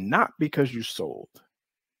exercised, not because you sold.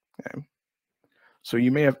 Okay. So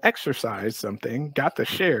you may have exercised something, got the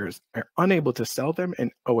shares, are unable to sell them,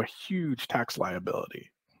 and owe a huge tax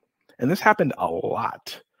liability. And this happened a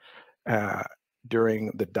lot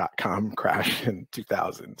during the dot-com crash in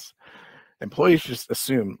 2000s. Employees just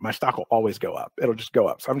assume my stock will always go up. It'll just go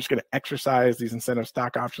up. So I'm just going to exercise these incentive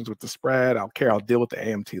stock options with the spread. I'll deal with the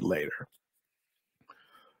AMT later.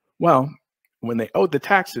 Well, when they owed the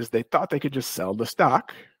taxes, they thought they could just sell the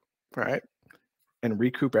stock, right, and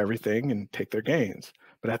recoup everything and take their gains.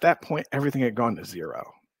 But at that point, everything had gone to zero.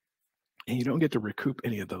 And you don't get to recoup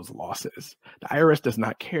any of those losses. The IRS does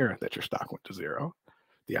not care that your stock went to zero.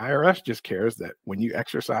 The IRS just cares that when you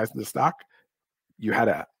exercised the stock, you had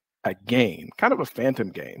a gain, kind of a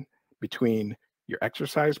phantom gain between your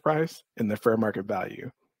exercise price and the fair market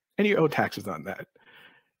value. And you owe taxes on that.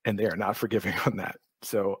 And they are not forgiving on that.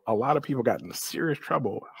 So a lot of people got into serious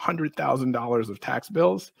trouble, $100,000 of tax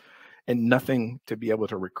bills and nothing to be able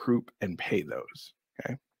to recoup and pay those.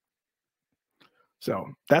 Okay. So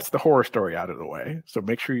that's the horror story out of the way. So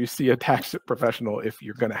make sure you see a tax professional if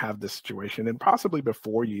you're going to have this situation, and possibly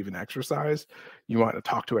before you even exercise, you want to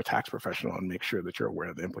talk to a tax professional and make sure that you're aware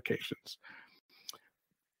of the implications.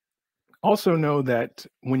 Also know that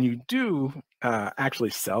when you do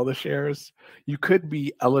actually sell the shares, you could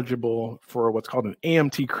be eligible for what's called an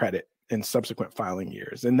AMT credit in subsequent filing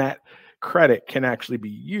years. And that credit can actually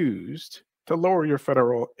be used to lower your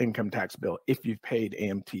federal income tax bill if you've paid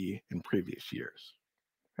AMT in previous years.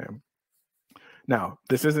 Okay. Now,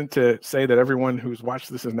 this isn't to say that everyone who's watched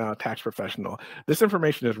this is now a tax professional. This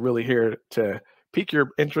information is really here to pique your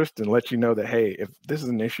interest and let you know that, hey, if this is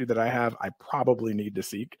an issue that I have, I probably need to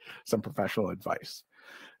seek some professional advice.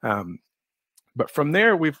 But from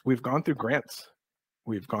there, we've gone through grants.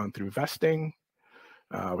 We've gone through vesting.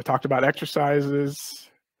 We talked about exercises,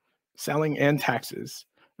 selling, and taxes.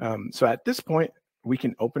 So at this point, we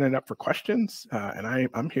can open it up for questions. And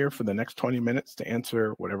I'm here for the next 20 minutes to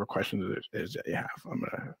answer whatever questions it is that you have. I'm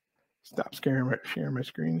going to stop sharing my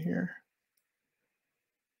screen here.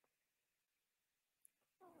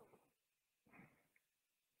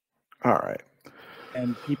 All right.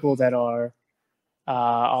 And people that are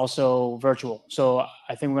also virtual. So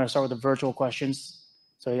I think we're going to start with the virtual questions.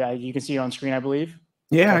 So yeah, you can see it on screen, I believe.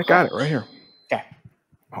 Yeah, I got it right here. Okay.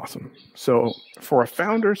 Awesome. So for a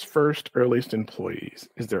founder's first earliest employees,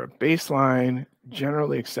 is there a baseline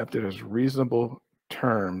generally accepted as reasonable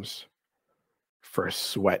terms for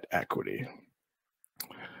sweat equity?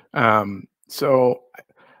 So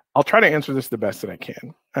I'll try to answer this the best that I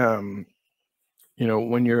can.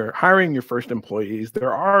 When you're hiring your first employees,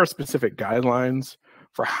 there are specific guidelines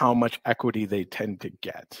for how much equity they tend to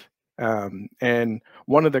get. And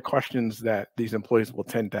one of the questions that these employees will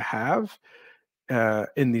tend to have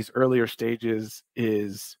in these earlier stages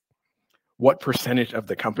is, what percentage of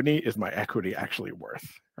the company is my equity actually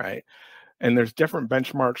worth, right? And there's different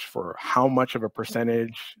benchmarks for how much of a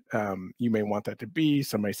percentage you may want that to be.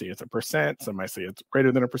 Some might say it's 1%, some might say it's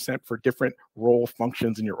greater than 1% for different role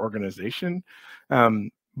functions in your organization.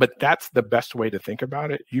 But that's the best way to think about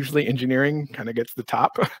it. Usually engineering kind of gets the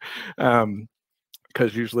top.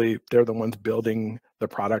 Because usually they're the ones building the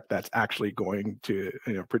product that's actually going to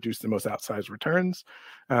produce the most outsized returns.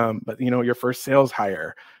 But your first sales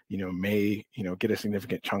hire may get a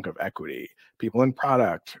significant chunk of equity. People in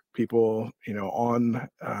product, people on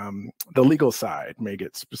the legal side may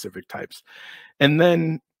get specific types. And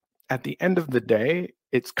then at the end of the day,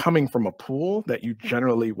 it's coming from a pool that you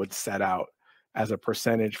generally would set out as a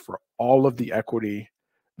percentage for all of the equity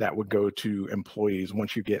that would go to employees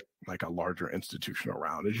once you get like a larger institutional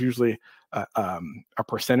round. It's usually a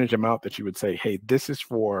percentage amount that you would say, hey, this is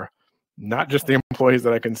for not just the employees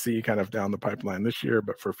that I can see kind of down the pipeline this year,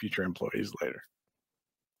 but for future employees later.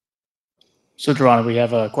 So DeRonnie, we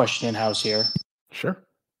have a question in-house here. Sure.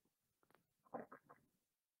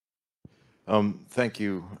 Thank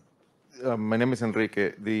you. My name is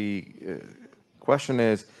Enrique. The question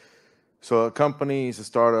is, so a company is a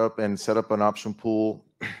startup and set up an option pool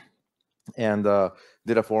and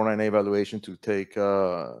did a 409A evaluation to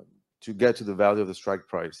get to the value of the strike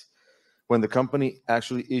price. When the company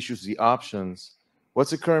actually issues the options,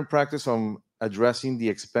 what's the current practice on addressing the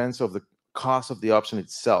expense of the cost of the option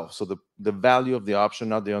itself? So the value of the option,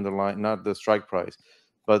 not the underlying, not the strike price,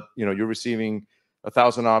 but you're receiving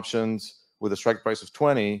 1,000 options with a strike price of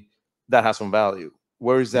 20, that has some value.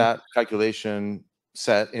 Where is that calculation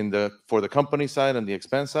set for the company side and the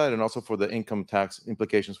expense side, and also for the income tax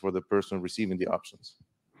implications for the person receiving the options?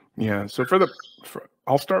 Yeah, so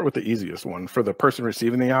I'll start with the easiest one. For the person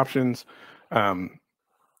receiving the options,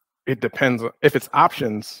 it depends. If it's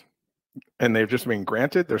options and they've just been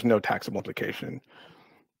granted, there's no taxable implication.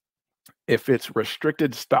 If it's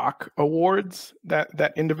restricted stock awards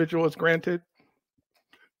that individual is granted,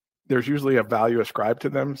 there's usually a value ascribed to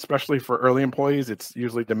them, especially for early employees. It's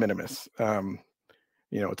usually de minimis.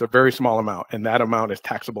 It's a very small amount, and that amount is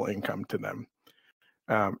taxable income to them.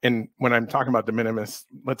 And when I'm talking about de minimis,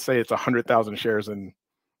 let's say it's 100,000 shares and,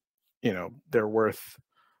 they're worth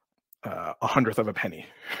 1/100th of a penny,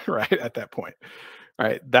 right? At that point,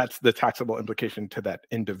 right? That's the taxable implication to that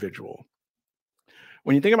individual.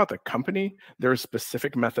 When you think about the company, there's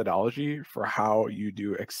specific methodology for how you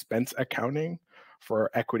do expense accounting for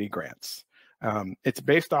equity grants. It's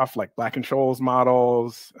based off like Black-Scholes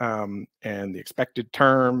models and the expected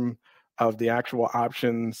term of the actual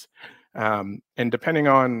options. And depending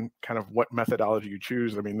on kind of what methodology you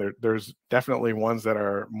choose, I mean, there's definitely ones that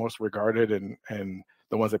are most regarded and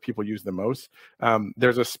the ones that people use the most.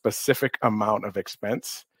 There's a specific amount of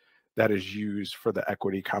expense that is used for the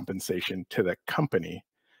equity compensation to the company.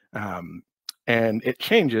 And it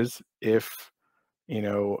changes if,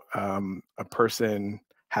 a person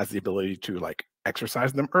has the ability to like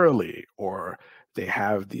exercise them early, or they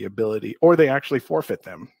have the ability, or they actually forfeit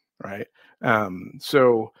them, right?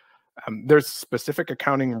 There's specific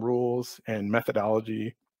accounting rules and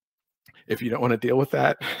methodology. If you don't want to deal with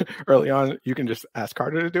that early on, you can just ask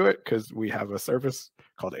Carta to do it, because we have a service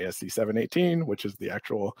called ASC 718, which is the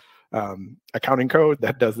actual accounting code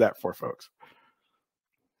that does that for folks.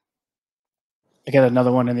 I got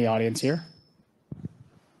another one in the audience here.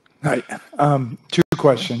 Hi. Two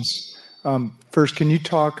questions. First, can you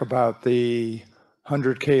talk about the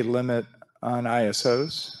 100K limit on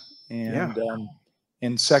ISOs?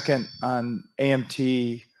 And second, on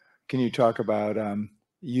AMT, can you talk about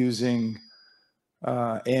using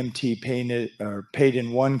AMT paid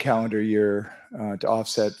in one calendar year to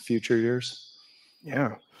offset future years?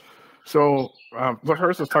 Yeah. So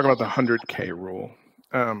first, let's talk about the 100K rule.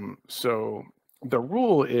 So the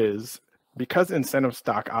rule is, because incentive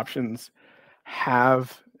stock options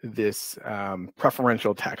have this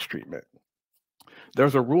preferential tax treatment,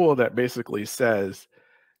 there's a rule that basically says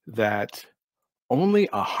that only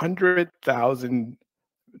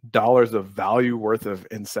 $100,000 of value worth of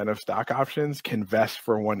incentive stock options can vest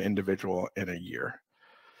for one individual in a year.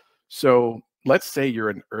 So let's say you're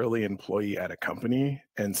an early employee at a company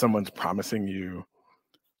and someone's promising you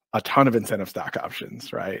a ton of incentive stock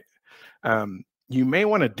options, right? You may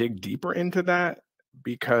want to dig deeper into that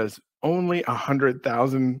because only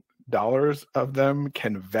 $100,000 of them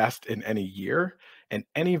can vest in any year, and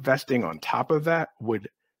any vesting on top of that would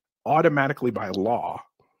automatically, by law,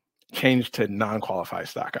 change to non-qualified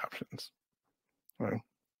stock options. Right?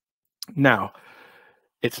 Now,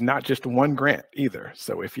 it's not just one grant either.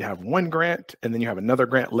 So if you have one grant and then you have another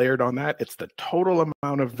grant layered on that, it's the total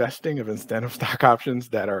amount of vesting of incentive stock options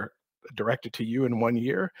that are directed to you in 1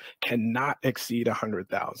 year cannot exceed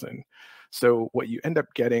 100,000. So what you end up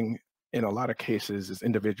getting in a lot of cases is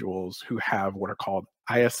individuals who have what are called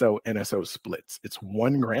ISO NSO splits. It's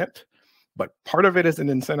one grant, but part of it is an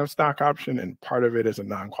incentive stock option and part of it is a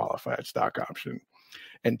non-qualified stock option.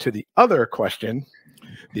 And to the other question,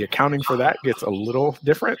 the accounting for that gets a little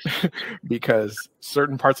different because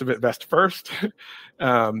certain parts of it vest first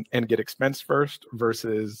and get expensed first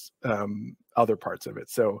versus other parts of it.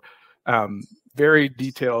 So very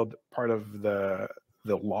detailed part of the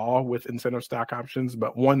law with incentive stock options,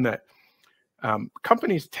 but one that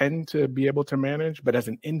companies tend to be able to manage, but as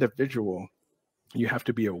an individual, you have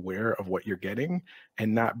to be aware of what you're getting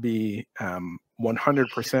and not be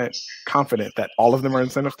 100% confident that all of them are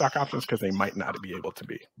incentive stock options, because they might not be able to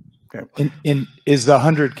be. Okay. Is the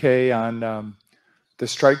 100K on the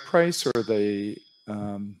strike price or the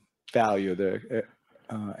value there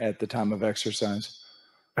at the time of exercise?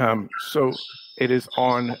 So it is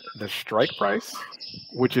on the strike price,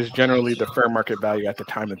 which is generally the fair market value at the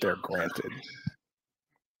time that they're granted.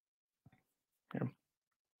 Okay.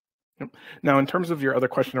 Yep. Now, in terms of your other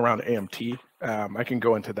question around AMT, I can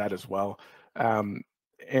go into that as well.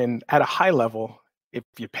 And at a high level, if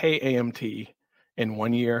you pay AMT in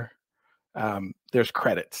 1 year, there's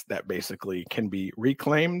credits that basically can be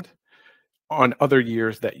reclaimed on other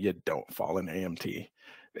years that you don't fall in AMT.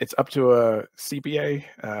 It's up to a CPA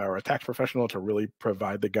or a tax professional to really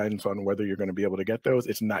provide the guidance on whether you're going to be able to get those.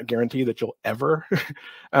 It's not guaranteed that you'll ever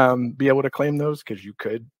be able to claim those, because you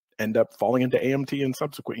could end up falling into AMT in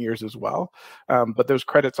subsequent years as well. But those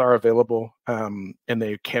credits are available and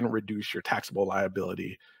they can reduce your taxable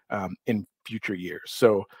liability in future years.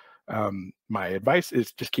 So my advice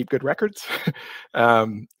is just keep good records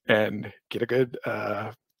and get a good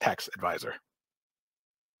tax advisor.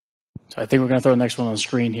 So I think we're going to throw the next one on the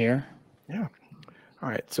screen here. Yeah. All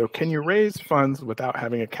right. So can you raise funds without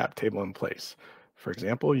having a cap table in place? For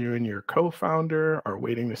example, you and your co-founder are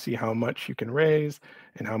waiting to see how much you can raise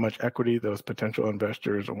and how much equity those potential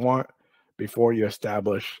investors want before you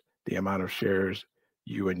establish the amount of shares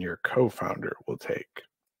you and your co-founder will take.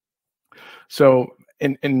 So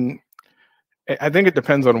I think it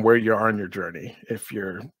depends on where you are in your journey. If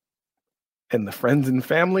you're in the friends and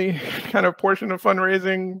family kind of portion of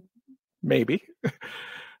fundraising, maybe.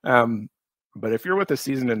 But if you're with a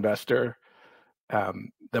seasoned investor,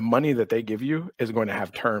 the money that they give you is going to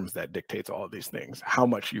have terms that dictates all of these things: how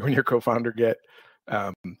much you and your co-founder get,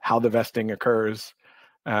 how the vesting occurs,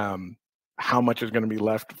 how much is going to be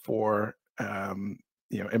left for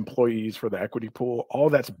employees for the equity pool. All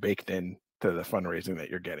that's baked in to the fundraising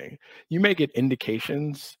that you're getting. You may get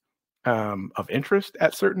indications of interest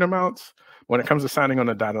at certain amounts. When it comes to signing on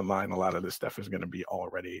the dotted line, a lot of this stuff is going to be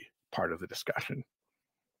already part of the discussion.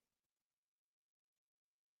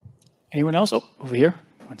 Anyone else? Oh, over here.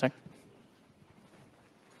 One sec.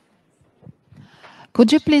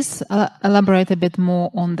 Could you please elaborate a bit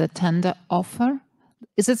more on the tender offer?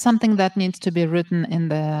 Is it something that needs to be written in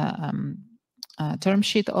the term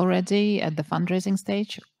sheet already at the fundraising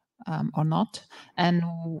stage or not? And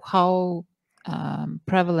how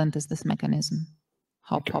prevalent is this mechanism?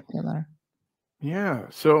 How popular? Yeah,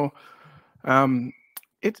 so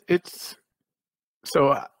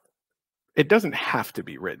it doesn't have to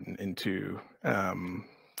be written into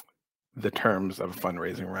the terms of a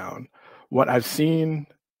fundraising round. What I've seen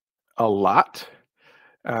a lot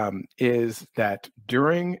is that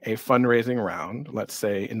during a fundraising round, let's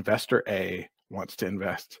say investor A wants to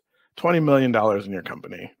invest $20 million in your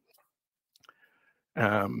company.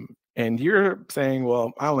 And you're saying,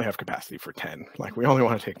 well, I only have capacity for 10. Like, we only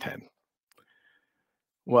want to take 10.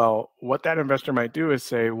 Well, what that investor might do is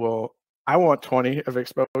say, well, I want 20 of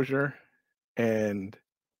exposure. And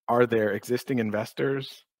are there existing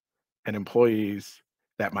investors and employees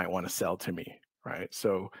that might want to sell to me, right?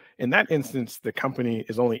 So in that instance, the company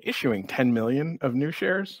is only issuing 10 million of new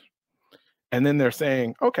shares. And then they're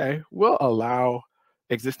saying, okay, we'll allow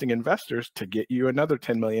existing investors to get you another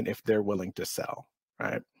 10 million if they're willing to sell,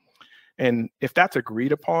 right? And if that's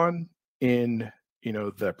agreed upon in,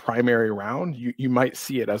 the primary round, you might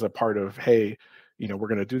see it as a part of, hey, we're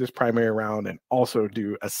going to do this primary round and also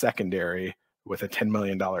do a secondary with a $10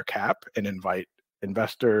 million cap and invite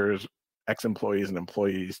investors, ex-employees, and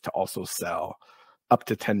employees to also sell up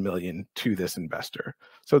to 10 million to this investor.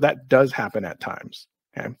 So that does happen at times.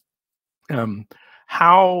 Okay.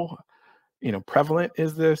 How prevalent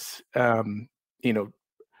is this?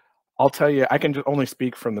 I'll tell you, I can just only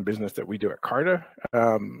speak from the business that we do at Carta.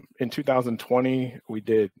 In 2020, we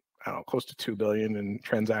did, close to 2 billion in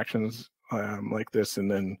transactions like this. And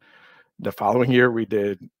then the following year, we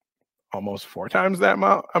did almost 4 times that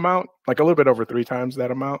amount, like a little bit over 3 times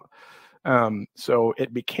that amount. So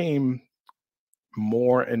it became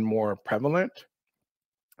more and more prevalent,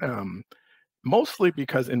 mostly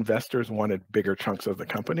because investors wanted bigger chunks of the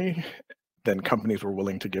company than companies were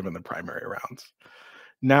willing to give in the primary rounds.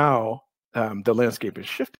 Now, the landscape has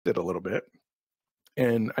shifted a little bit,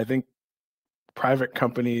 and I think private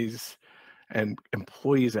companies and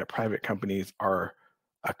employees at private companies are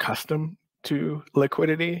accustomed to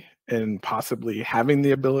liquidity and possibly having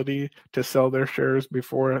the ability to sell their shares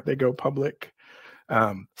before they go public.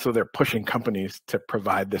 So they're pushing companies to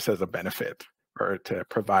provide this as a benefit or to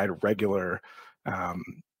provide regular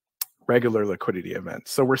liquidity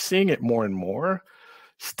events. So we're seeing it more and more.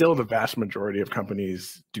 Still, the vast majority of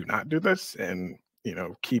companies do not do this and,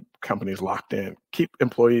 keep companies locked in, keep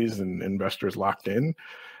employees and investors locked in.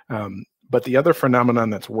 But the other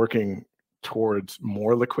phenomenon that's working towards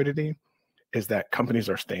more liquidity is that companies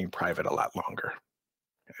are staying private a lot longer.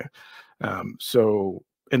 Okay? So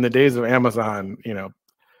in the days of Amazon, they were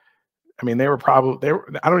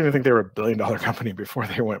I don't even think they were $1 billion company before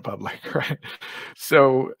they went public, right?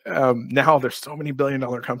 So now there's so many $1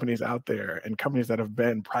 billion companies out there and companies that have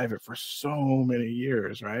been private for so many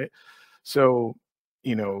years, right? So,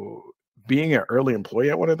 being an early employee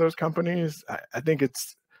at one of those companies, I think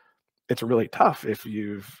it's really tough if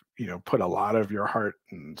you've, put a lot of your heart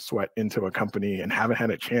and sweat into a company and haven't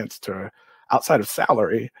had a chance to, outside of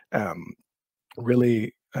salary,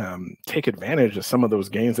 really take advantage of some of those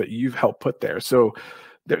gains that you've helped put there. So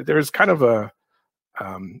there's kind of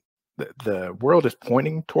the world is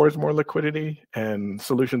pointing towards more liquidity, and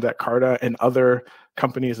solutions at Carta and other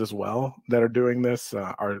companies as well that are doing this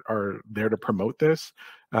are there to promote this.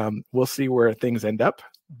 We'll see where things end up,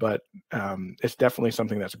 but it's definitely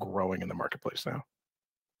something that's growing in the marketplace now.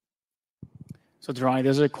 So DeRonnie,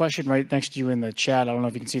 there's a question right next to you in the chat. I don't know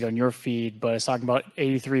if you can see it on your feed, but it's talking about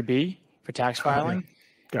 83B for tax filing.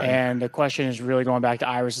 And the question is really going back to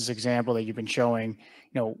Iris's example that you've been showing,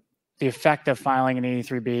 the effect of filing an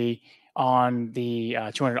 83B on the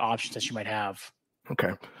 200 options that you might have.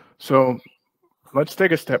 Okay. So let's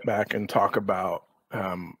take a step back and talk about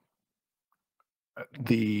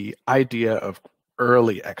the idea of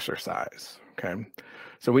early exercise. Okay.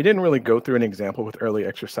 So we didn't really go through an example with early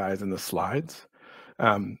exercise in the slides.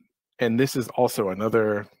 And this is also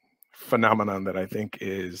another phenomenon that I think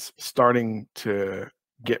is starting to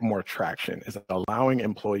get more traction, is allowing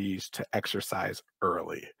employees to exercise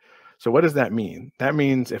early. So what does that mean? That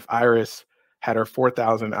means if Iris had her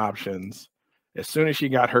 4,000 options, as soon as she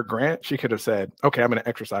got her grant, she could have said, okay, I'm going to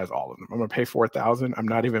exercise all of them. I'm going to pay 4,000. I'm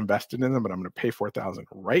not even invested in them, but I'm going to pay 4,000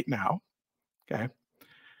 right now. Okay.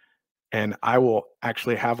 And I will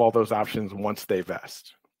actually have all those options once they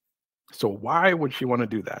vest. So why would she want to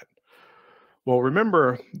do that? Well,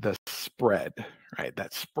 remember the spread, right?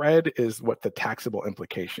 That spread is what the taxable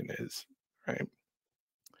implication is, right?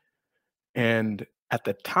 And at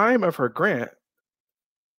the time of her grant,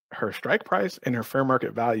 her strike price and her fair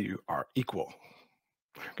market value are equal,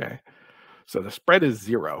 okay? So the spread is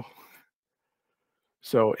 0.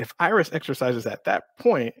 So if Iris exercises at that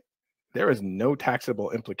point, there is no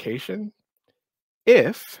taxable implication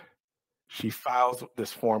if she files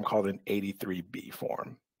this form called an 83B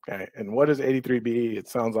form. Okay. And what is 83B? It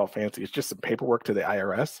sounds all fancy. It's just some paperwork to the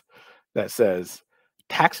IRS that says,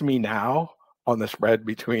 tax me now on the spread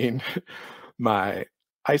between my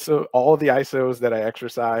ISO, all of the ISOs that I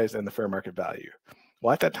exercise and the fair market value.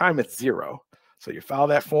 Well, at that time, it's 0. So you file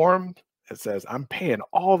that form. It says, I'm paying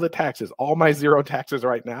all the taxes, all my 0 taxes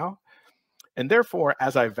right now. And therefore,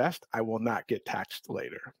 as I vest, I will not get taxed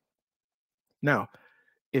later. Now,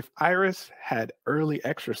 if Iris had early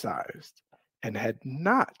exercised and had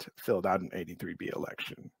not filled out an 83B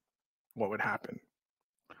election, what would happen?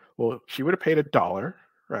 Well, she would have paid $1,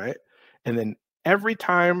 right? And then every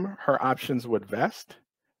time her options would vest,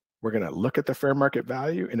 we're going to look at the fair market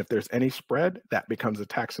value. And if there's any spread, that becomes a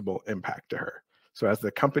taxable impact to her. So as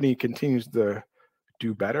the company continues to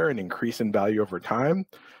do better and increase in value over time,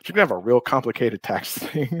 she's gonna have a real complicated tax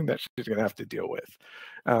thing that she's gonna have to deal with.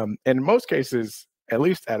 And in most cases, at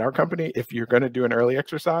least at our company, if you're gonna do an early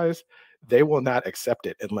exercise, they will not accept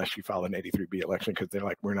it unless you file an 83B election, because they're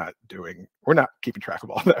like, we're not keeping track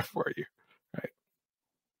of all that for you, right?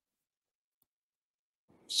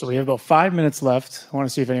 So we have about 5 minutes left. I want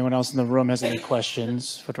to see if anyone else in the room has any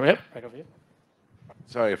questions. Yep, right over here.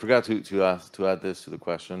 Sorry, I forgot to add this to the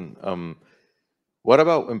question. What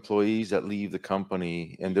about employees that leave the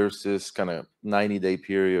company and there's this kind of 90-day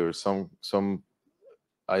period, or some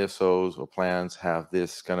ISOs or plans have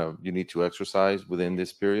this kind of, you need to exercise within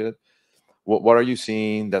this period? What are you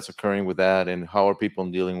seeing that's occurring with that, and how are people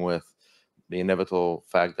dealing with the inevitable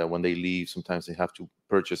fact that when they leave, sometimes they have to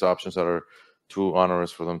purchase options that are too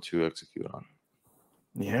onerous for them to execute on?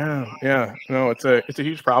 Yeah. No, it's a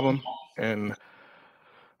huge problem, and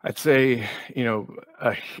I'd say, you know,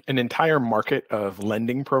 an entire market of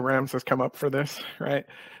lending programs has come up for this, right?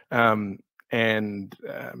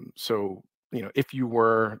 So, you know, if you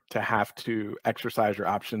were to have to exercise your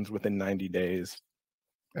options within 90 days,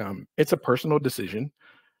 it's a personal decision.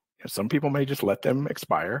 Some people may just let them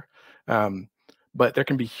expire, but there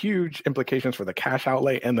can be huge implications for the cash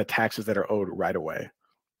outlay and the taxes that are owed right away.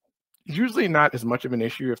 Usually not as much of an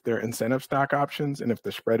issue if they're incentive stock options and if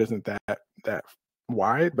the spread isn't that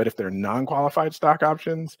wide, but if they're non-qualified stock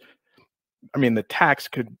options, I mean, the tax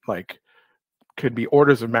could be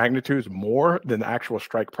orders of magnitudes more than the actual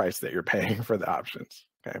strike price that you're paying for the options.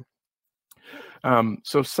 Okay.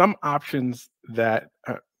 So some options that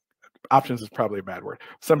options is probably a bad word.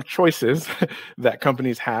 Some choices that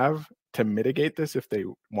companies have to mitigate this, if they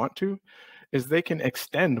want to, is they can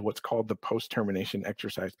extend what's called the post-termination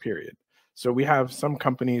exercise period. So we have some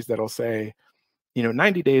companies that'll say, you know,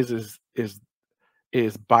 90 days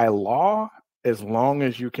is by law, as long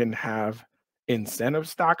as you can have incentive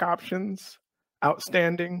stock options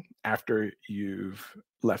outstanding after you've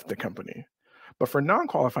left the company. But for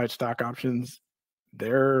non-qualified stock options,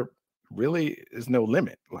 there really is no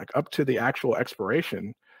limit. Like, up to the actual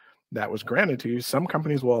expiration that was granted to you, some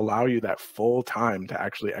companies will allow you that full time to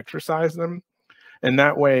actually exercise them. And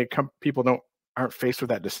that way people aren't faced with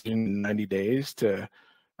that decision in 90 days to,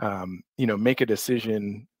 you know, make a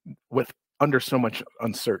decision under so much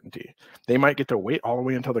uncertainty. They might get to wait all the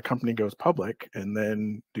way until the company goes public and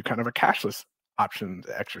then do kind of a cashless option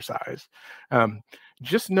exercise.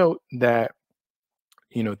 Just note that,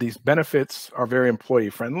 you know, these benefits are very employee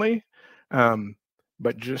friendly,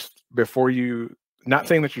 but just before you, not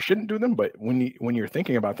saying that you shouldn't do them, but when you're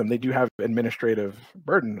thinking about them, they do have administrative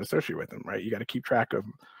burden associated with them, right? You got to keep track of,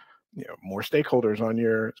 you know, more stakeholders on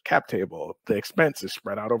your cap table. The expense is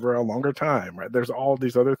spread out over a longer time, right? There's all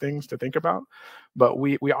these other things to think about, but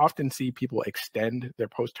we often see people extend their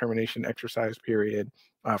post-termination exercise period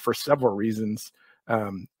for several reasons,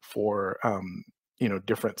 for you know,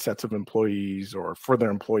 different sets of employees or for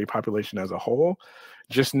their employee population as a whole.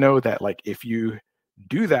 Just know that, like, if you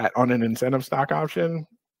do that on an incentive stock option,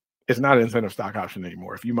 it's not an incentive stock option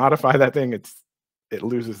anymore. If you modify that thing, it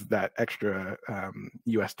loses that extra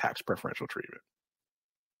U.S. tax preferential treatment.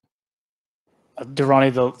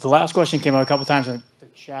 DeRonnie, the last question came out a couple times in the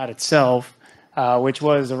chat itself, which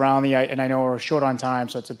was around and I know we're short on time,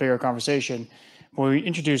 so it's a bigger conversation. When we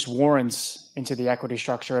introduce warrants into the equity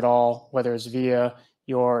structure at all, whether it's via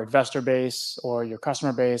your investor base or your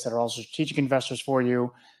customer base that are also strategic investors for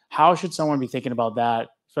you, how should someone be thinking about that,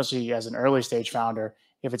 especially as an early stage founder,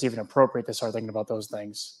 if it's even appropriate to start thinking about those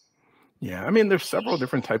things? Yeah, I mean, there's several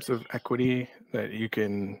different types of equity that you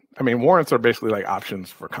can, I mean, warrants are basically like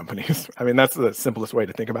options for companies. I mean, that's the simplest way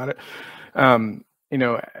to think about it. You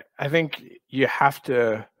know, I think you have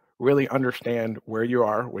to really understand where you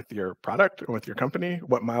are with your product and with your company,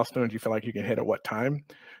 what milestones you feel like you can hit at what time,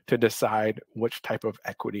 to decide which type of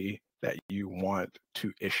equity that you want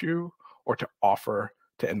to issue or to offer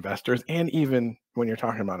to investors, and even when you're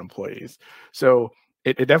talking about employees. So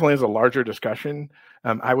it definitely is a larger discussion.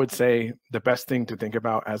 I would say the best thing to think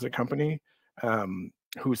about as a company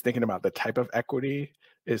who's thinking about the type of equity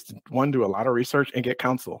is to, one, do a lot of research and get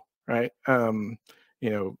counsel, right? You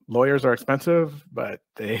know, lawyers are expensive, but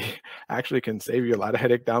they actually can save you a lot of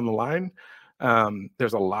headache down the line.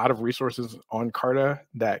 There's a lot of resources on Carta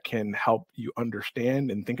that can help you understand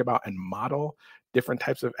and think about and model different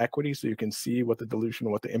types of equity, so you can see what the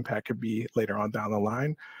dilution, what the impact could be later on down the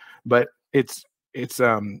line. But it's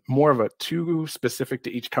more of a too specific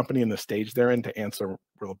to each company and the stage they're in to answer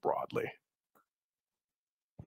real broadly.